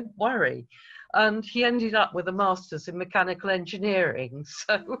far. Don't worry. And he ended up with a master's in mechanical engineering.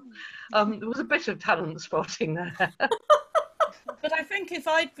 So there was a bit of talent spotting there. But I think if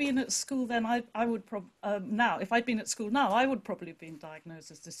I'd been at school then, I would if I'd been at school now, I would probably have been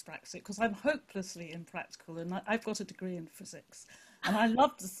diagnosed as dyspraxic, because I'm hopelessly impractical, and I've got a degree in physics. And I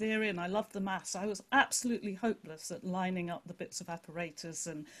loved the theory and I loved the maths. I was absolutely hopeless at lining up the bits of apparatus,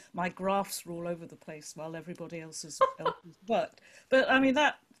 and my graphs were all over the place while everybody else's worked. But I mean,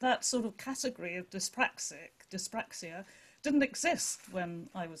 that sort of category of dyspraxia didn't exist when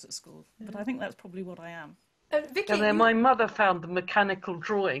I was at school. But I think that's probably what I am. Vicky, and then my mother found the mechanical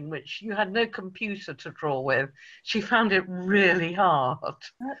drawing, which you had no computer to draw with. She found it really hard.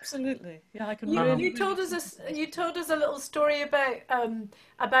 Absolutely, yeah. I can. You told us a little story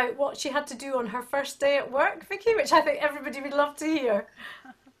about what she had to do on her first day at work, Vicky, which I think everybody would love to hear.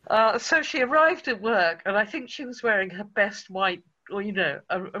 So she arrived at work, and I think she was wearing her best white, or you know,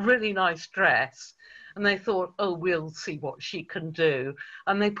 a really nice dress. And they thought, oh, we'll see what she can do.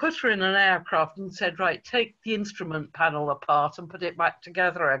 And they put her in an aircraft and said, right, take the instrument panel apart and put it back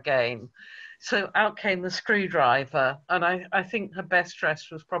together again. So out came the screwdriver. And I think her best dress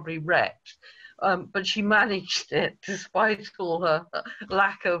was probably wrecked. But she managed it despite all her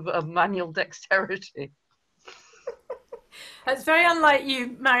lack of manual dexterity. It's very unlike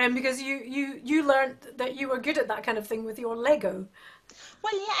you, Maryam, because you learned that you were good at that kind of thing with your Lego.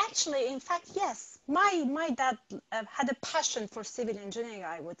 Well, yeah, actually, in fact, yes. My dad had a passion for civil engineering,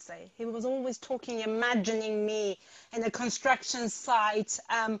 I would say. He was always imagining me in a construction site,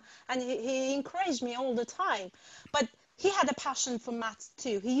 and he encouraged me all the time. But he had a passion for maths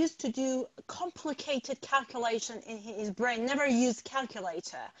too. He used to do complicated calculation in his brain, never used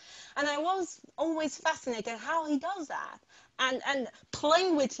calculator. And I was always fascinated how he does that. And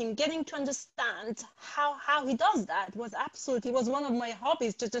playing with him, getting to understand how he does that was one of my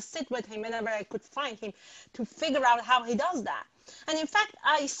hobbies, to just sit with him whenever I could find him, to figure out how he does that. And in fact,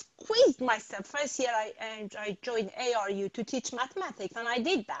 I squeezed myself. First year I joined ARU to teach mathematics, and I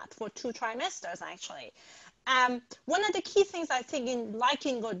did that for 2 trimesters actually. One of the key things I think in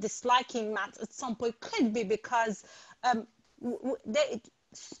liking or disliking maths at some point could be because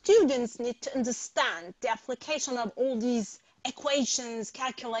students need to understand the application of all these equations,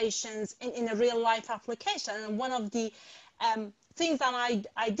 calculations in a real life application. And one of the things that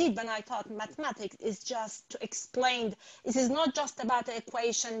I did when I taught mathematics is just to explain this is not just about the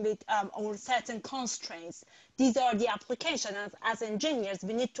equation with or certain constraints. These are the applications. As engineers,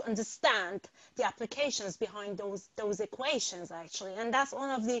 we need to understand the applications behind those equations actually. And that's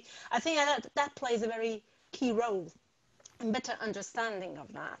one of the, I think that plays a very key role in better understanding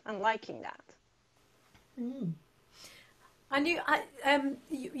of that and liking that. Mm. And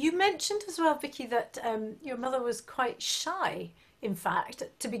you mentioned as well, Vicky, that your mother was quite shy, in fact,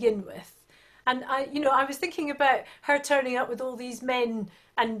 to begin with. And I was thinking about her turning up with all these men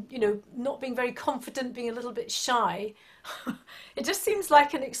and, not being very confident, being a little bit shy. It just seems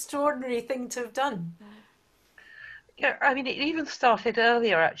like an extraordinary thing to have done. Yeah, I mean, it even started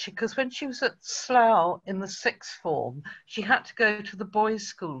earlier, actually, because when she was at Slough in the 6th form, she had to go to the boys'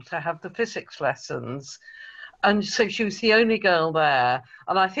 school to have the physics lessons. And so she was the only girl there.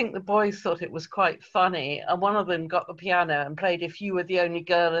 And I think the boys thought it was quite funny. And one of them got the piano and played If You Were the Only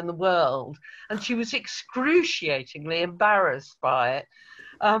Girl in the World. And she was excruciatingly embarrassed by it.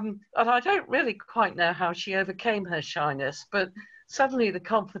 And I don't really quite know how she overcame her shyness, but suddenly the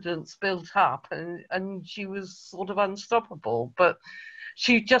confidence built up and she was sort of unstoppable. But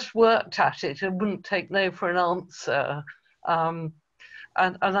she just worked at it and wouldn't take no for an answer.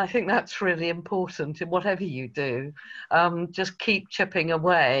 And I think that's really important in whatever you do. Just keep chipping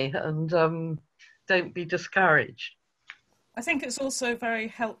away and don't be discouraged. I think it's also very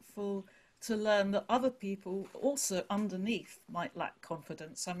helpful to learn that other people also underneath might lack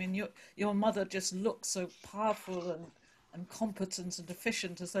confidence. I mean, your mother just looks so powerful and competent and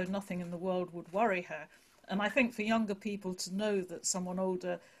efficient, as though nothing in the world would worry her. And I think for younger people to know that someone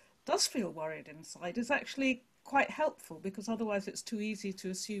older does feel worried inside is actually quite helpful, because otherwise it's too easy to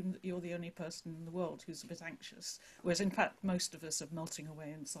assume that you're the only person in the world who's a bit anxious, whereas in fact most of us are melting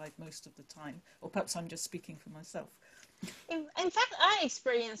away inside most of the time. Or perhaps I'm just speaking for myself. In fact, I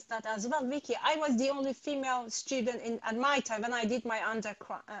experienced that as well, Vicky. I was the only female student at my time when I did my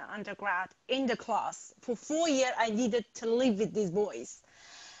undergrad in the class. For 4 years, I needed to live with these boys.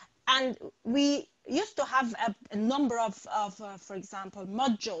 And we used to have a number of for example,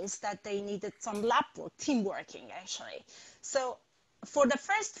 modules that they needed some lab work, team working, actually. So for the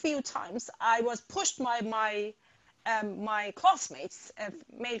first few times, I was pushed by my classmates,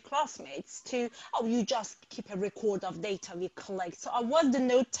 male classmates, to, oh, you just keep a record of data we collect. So I was the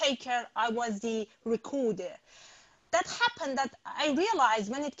note taker, I was the recorder. That happened that I realized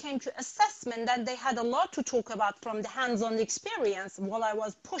when it came to assessment that they had a lot to talk about from the hands-on experience while I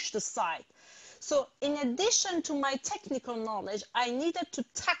was pushed aside. So in addition to my technical knowledge, I needed to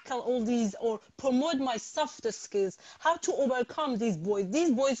tackle all these or promote my softer skills, how to overcome these boys.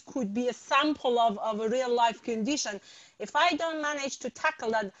 These boys could be a sample of a real life condition. If I don't manage to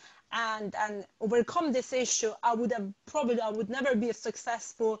tackle that and overcome this issue, I would never be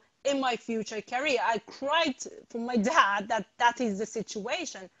successful in my future career. I cried for my dad that is the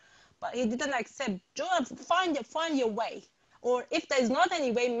situation, but he didn't accept. Joab, find your way, or if there's not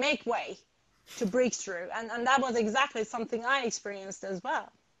any way, make way to break through. And that was exactly something I experienced as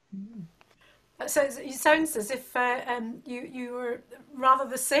well. So it sounds as if you were rather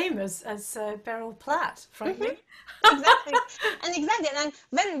the same as Beryl Platt, frankly. Exactly. And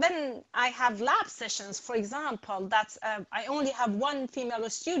when I have lab sessions, for example, that I only have one female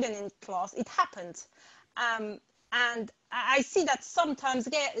student in class, it happened. And I see that sometimes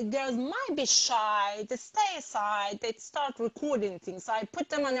girls might be shy, they stay aside, they start recording things. So I put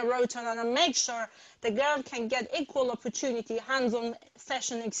them on a rotor and I make sure the girl can get equal opportunity, hands-on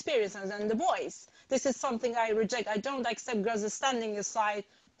session experiences and the boys. This is something I reject. I don't accept girls standing aside,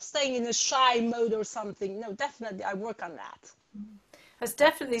 staying in a shy mode or something. No, definitely I work on that. That's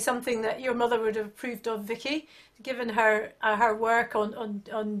definitely something that your mother would have approved of, Vicky, given her her work on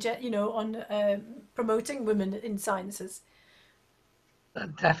promoting women in sciences.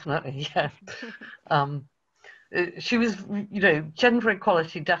 Definitely, yeah. She was, gender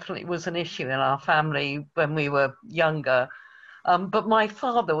equality definitely was an issue in our family when we were younger. But my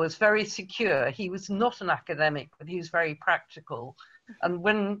father was very secure. He was not an academic, but he was very practical. And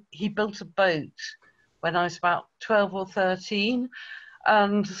when he built a boat when I was about 12 or 13,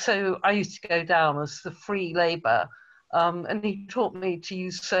 and so I used to go down as the free labour, and he taught me to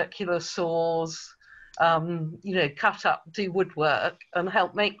use circular saws, cut up, do woodwork, and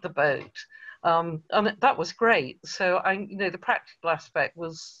help make the boat. And that was great. So the practical aspect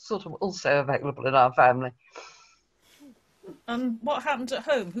was sort of also available in our family. And what happened at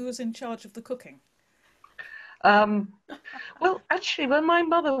home? Who was in charge of the cooking? Well, actually, when my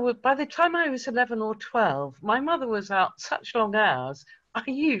mother was, by the time I was 11 or 12, my mother was out such long hours, I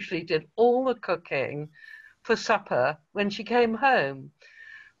usually did all the cooking for supper when she came home.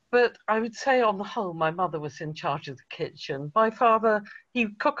 But I would say on the whole, my mother was in charge of the kitchen. My father, he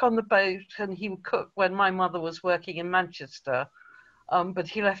would cook on the boat and he would cook when my mother was working in Manchester, but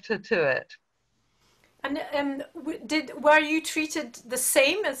he left her to it. And were you treated the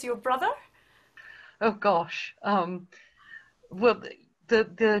same as your brother? Oh gosh. Well,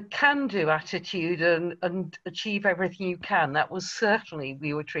 the can-do attitude and achieve everything you can, that was certainly,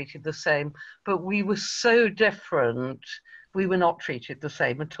 we were treated the same, but we were so different, we were not treated the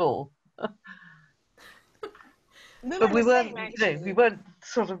same at all. But we weren't, we weren't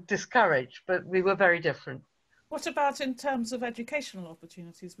sort of discouraged, but we were very different. What about in terms of educational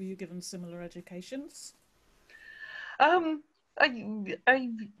opportunities? Were you given similar educations?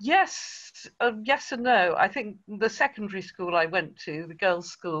 Yes and no. I think the secondary school I went to, the girls'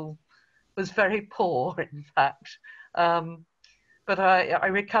 school, was very poor, in fact. But I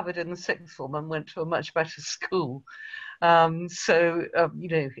recovered in the sixth form and went to a much better school.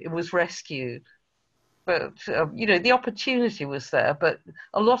 It was rescued. But, the opportunity was there. But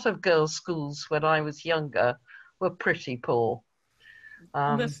a lot of girls' schools when I was younger were pretty poor.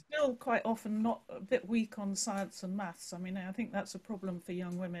 They're still quite often not a bit weak on science and maths. I mean, I think that's a problem for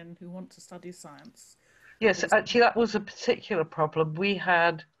young women who want to study science. Yes, actually, that was a particular problem we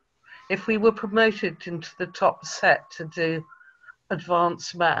had. If we were promoted into the top set to do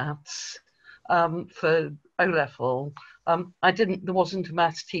advanced maths for O-level, there wasn't a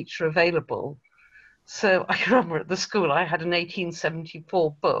maths teacher available. So I remember at the school I had an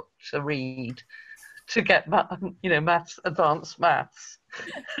 1874 book to read to get, maths, advanced maths.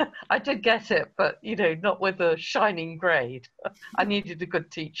 I did get it, but, not with a shining grade. I needed a good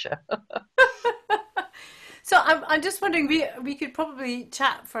teacher. So I'm just wondering, we could probably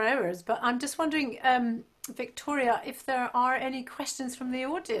chat for hours, but I'm just wondering, Victoria, if there are any questions from the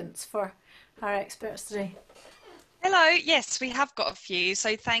audience for our experts today. Hello, yes, we have got a few,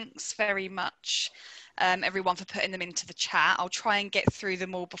 so thanks very much everyone for putting them into the chat. I'll try and get through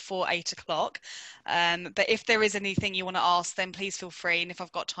them all before 8 o'clock, but if there is anything you want to ask, then please feel free, and if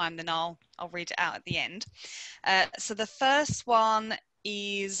I've got time, then I'll read it out at the end. So the first one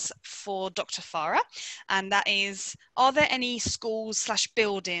is for Dr. Fara, and that is, are there any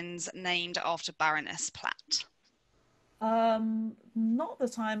schools/buildings named after Baroness Platt? Not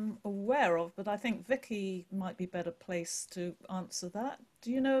that I'm aware of, but I think Vicky might be better placed to answer that.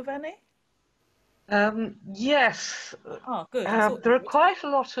 Do you know of any? Yes. Oh, good. There are quite a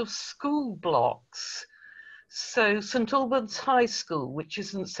lot of school blocks. So St Albans High School, which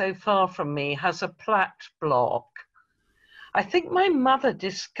isn't so far from me, has a Platt block. I think my mother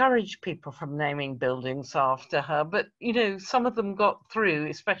discouraged people from naming buildings after her, but, some of them got through,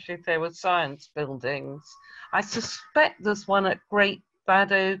 especially if they were science buildings. I suspect there's one at Great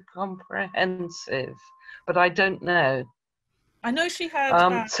Baddow Comprehensive, but I don't know. I know she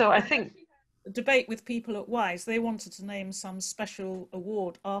had so I think a debate with people at Wise. They wanted to name some special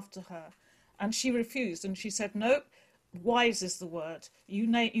award after her, and she refused, and she said, nope, Wise is the word. You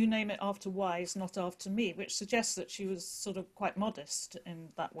name it after Wise, not after me, which suggests that she was sort of quite modest in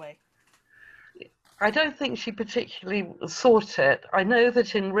that way. I don't think she particularly sought it. I know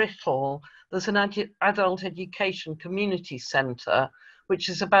that in Writtle there's an adult education community centre which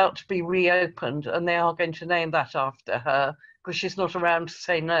is about to be reopened, and they are going to name that after her because she's not around to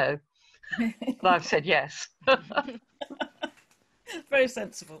say no. And I've said yes. Very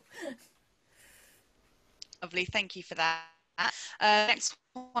sensible. Lovely, thank you for that. Next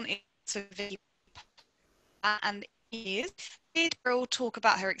one is for Vicky, and did Beryl talk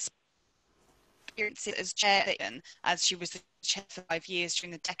about her experiences as chair, as she was the chair for 5 years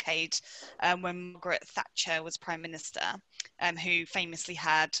during the decade when Margaret Thatcher was Prime Minister, who famously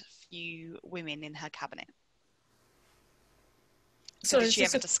had few women in her cabinet? So did she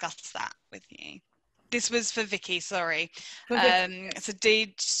ever discuss that with you? This was for Vicky, sorry. So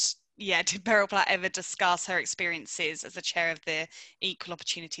did Beryl Platt ever discuss her experiences as the chair of the Equal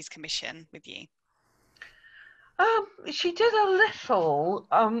Opportunities Commission with you? She did a little,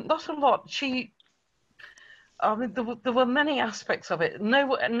 not a lot. There were many aspects of it. No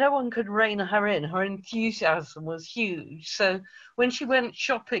one could rein her in. Her enthusiasm was huge. So when she went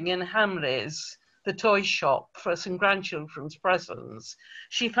shopping in Hamleys, the toy shop, for some grandchildren's presents,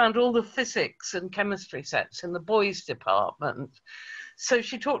 she found all the physics and chemistry sets in the boys' department. So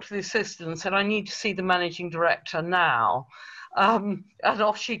she talked to the assistant and said, I need to see the managing director now. And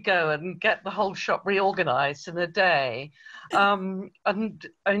off she'd go and get the whole shop reorganised in a day. And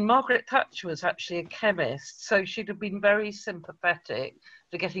Margaret Thatcher was actually a chemist, so she'd have been very sympathetic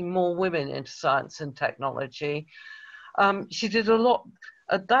to getting more women into science and technology. She did a lot.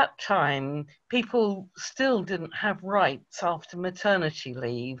 At that time, people still didn't have rights after maternity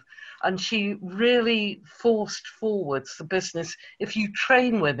leave, and she really forced forwards the business. If you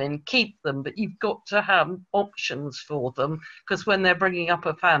train women, keep them, but you've got to have options for them, because when they're bringing up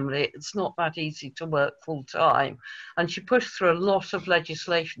a family, it's not that easy to work full time. And she pushed through a lot of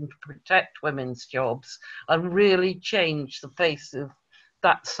legislation to protect women's jobs and really change the face of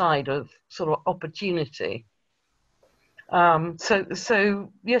that side of sort of opportunity. So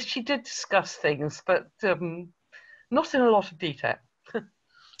yes, she did discuss things, but not in a lot of detail.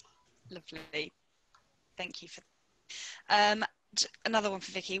 Lovely, thank you for that. Another one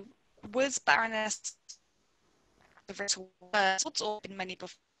for Vicky. Was Baroness the Writtle first, or been many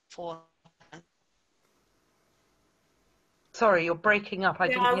before? Sorry, you're breaking up. I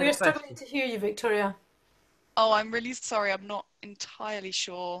didn't hear the question. We're struggling to hear you, Victoria. Oh, I'm really sorry. I'm not entirely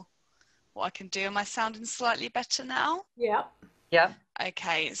sure what I can do. Am I sounding slightly better now? Yeah. Yeah.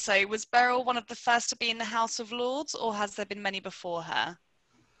 Okay, so was Beryl one of the first to be in the House of Lords, or has there been many before her?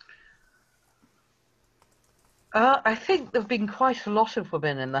 I think there have been quite a lot of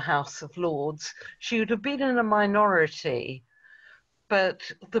women in the House of Lords. She would have been in a minority, but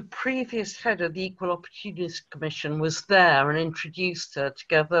the previous head of the Equal Opportunities Commission was there and introduced her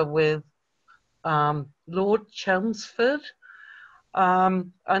together with Lord Chelmsford,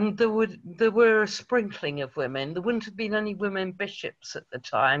 and there were a sprinkling of women. There wouldn't have been any women bishops at the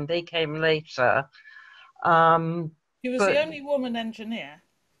time. They came later. She was But the only woman engineer.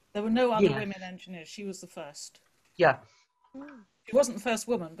 There were no other yeah, women engineers. She was the first. yeah. She wasn't the first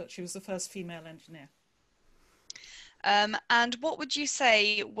woman, but she was the first female engineer. And what would you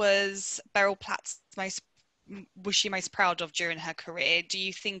say was Beryl Platt's was she most proud of during her career? Do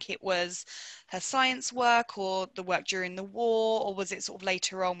you think it was her science work or the work during the war, or was it sort of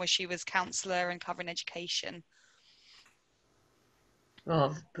later on where she was counsellor and covering education?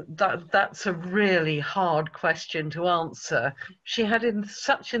 Well, that's a really hard question to answer. She had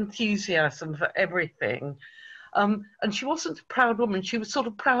such enthusiasm for everything. And she wasn't a proud woman. She was sort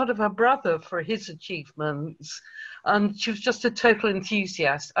of proud of her brother for his achievements. And she was just a total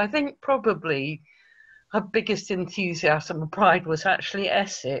enthusiast. I think probably her biggest enthusiasm and pride was actually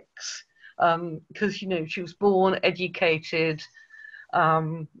Essex. Because, you know, she was born, educated,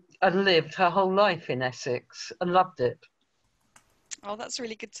 and lived her whole life in Essex and loved it. Oh, that's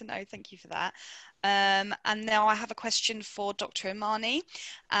really good to know. Thank you for that. And now I have a question for Dr. Imani.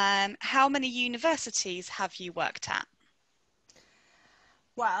 How many universities have you worked at?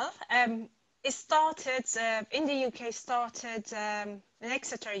 Well, it started in the UK. Started in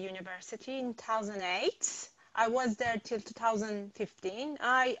Exeter University in 2008. I was there till 2015.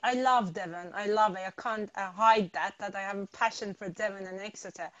 I love Devon. I love it. I can't hide that I have a passion for Devon and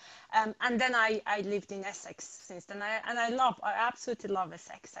Exeter. And then I lived in Essex since then. I absolutely love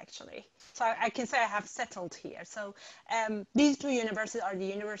Essex actually. So I can say I have settled here. So these two universities are the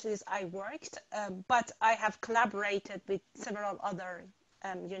universities I worked, but I have collaborated with several other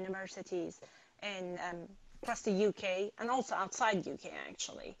universities in across the UK and also outside UK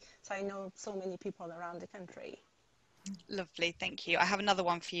actually. So I know so many people around the country. Lovely, thank you. I have another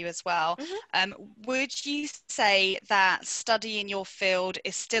one for you as well. Would you say that study in your field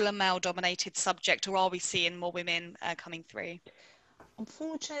is still a male-dominated subject, or are we seeing more women coming through?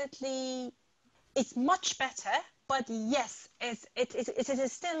 Unfortunately, it's much better, but yes, it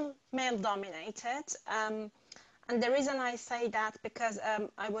is still male-dominated. And the reason I say that because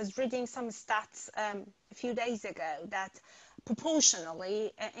I was reading some stats a few days ago that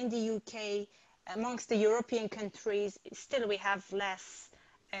proportionally in the UK, amongst the European countries, still we have less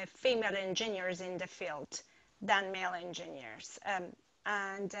female engineers in the field than male engineers. And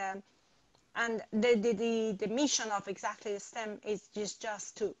the mission of exactly the STEM is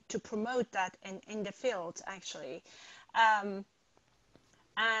just to promote that in the field actually.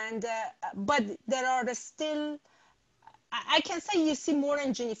 But there are still, I can say you see more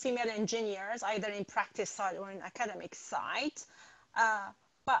female engineers either in practice side or in academic side,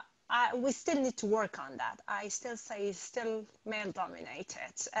 but we still need to work on that. I still say it's still male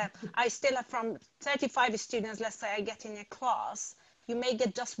dominated. I still have from 35 students, let's say I get in a class, you may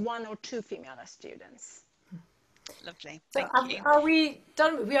get just 1 or 2 female students. Lovely, So thank you. are we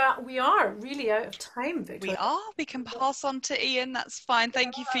done? We are really out of time, Victoria. We are. We can pass on to Ian. That's fine.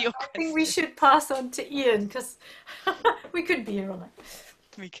 Thank you for your question. I think we should pass on to Ian because we could be here all night.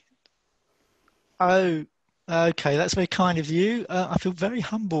 We could. Oh, okay. That's very kind of you. I feel very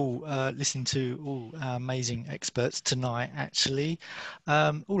humble listening to all our amazing experts tonight. Actually,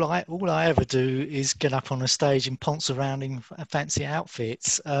 all I ever do is get up on a stage and ponce around in fancy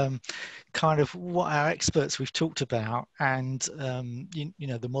outfits. Kind of what our experts we've talked about, and you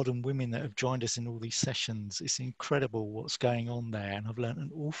know, the modern women that have joined us in all these sessions. It's incredible what's going on there, and I've learned an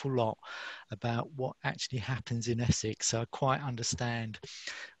awful lot about what actually happens in Essex. So I quite understand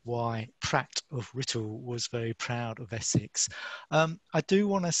why Pratt of Writtle was very proud of Essex. I do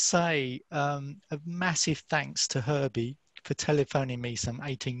want to say a massive thanks to Herbie for telephoning me some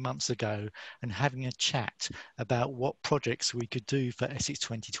 18 months ago and having a chat about what projects we could do for Essex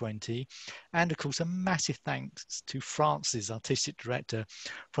 2020. And of course, a massive thanks to Frances, artistic director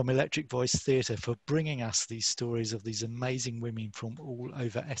from Electric Voice Theatre, for bringing us these stories of these amazing women from all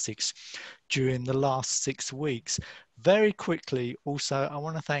over Essex during the last 6 weeks. Very quickly, also, I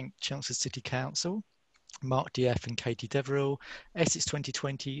want to thank Chelmsford City Council, Mark DF and Katie Deverill, Essex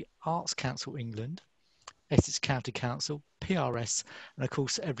 2020, Arts Council England, Essex County Council, PRS, and of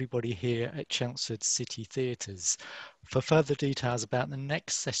course everybody here at Chelmsford City Theatres. For further details about the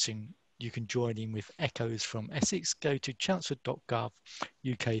next session, you can join in with Echoes from Essex. Go to chelmsford.gov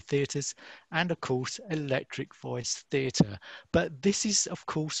UK Theatres and of course Electric Voice Theatre. But this is of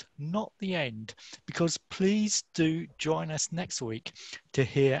course not the end, because please do join us next week to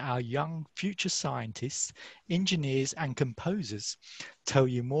hear our young future scientists, engineers and composers tell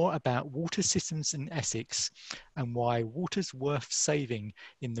you more about water systems in Essex and why water's worth saving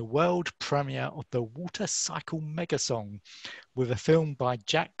in the world premiere of the Water Cycle Megasong, with a film by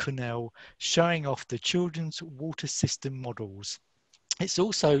Jack Connell showing off the children's water system models. It's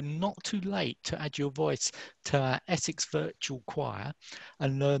also not too late to add your voice to our Essex Virtual Choir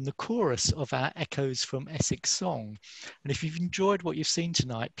and learn the chorus of our Echoes from Essex song. And if you've enjoyed what you've seen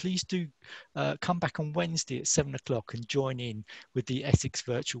tonight, please do come back on Wednesday at 7 o'clock and join in with the Essex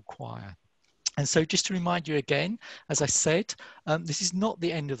Virtual Choir. And so just to remind you again, as I said, this is not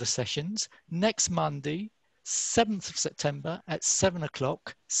the end of the sessions. Next Monday, 7th of September at 7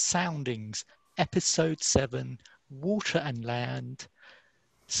 o'clock, Soundings, Episode 7, Water and Land,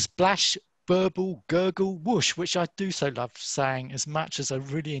 Splash, Burble, Gurgle, Whoosh, which I do so love saying as much as I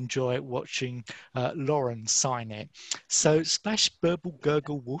really enjoy watching Lauren sign it. So Splash, Burble,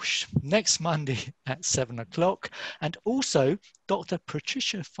 Gurgle, Whoosh next Monday at 7 o'clock. And also Dr.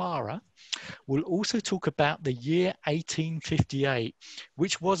 Patricia Fara will also talk about the year 1858,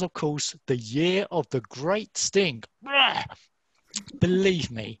 which was, of course, the year of the Great Sting.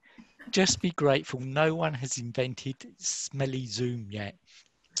 Believe me, just be grateful no one has invented smelly Zoom yet.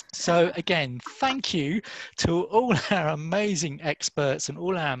 So again, thank you to all our amazing experts and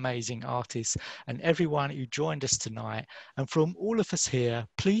all our amazing artists and everyone who joined us tonight. And from all of us here,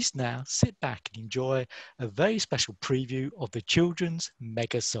 please now sit back and enjoy a very special preview of the children's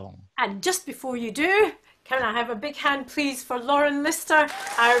mega song. And just before you do, can I have a big hand please for Lauren Lister,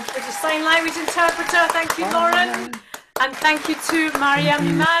 our British Sign Language interpreter. Thank you, Lauren. And thank you to Maryam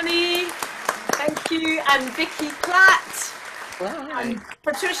Imani. Thank you. And Vicky Platt. And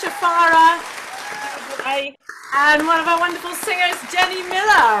Patricia Fara. And one of our wonderful singers, Jenny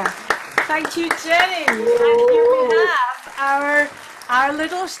Miller. Thank you, Jenny. And here we have our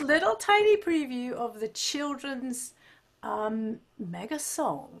little tiny preview of the children's mega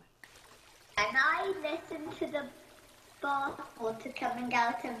song. And I listen to the bath water coming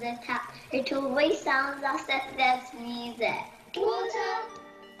out of the tap. It always sounds as if there's music. Water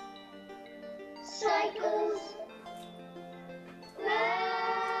cycles round.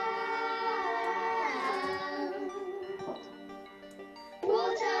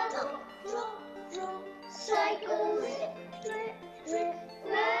 Water cycles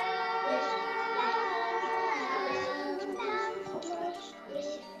round.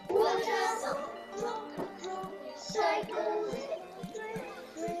 Water cycles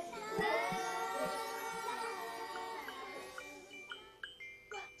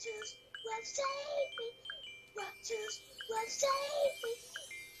Rogers will save me.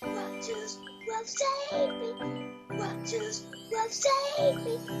 Rogers will save me. Rogers will save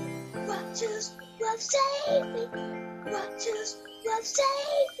me. Rogers will save me. Rogers will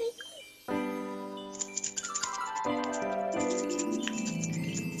save me.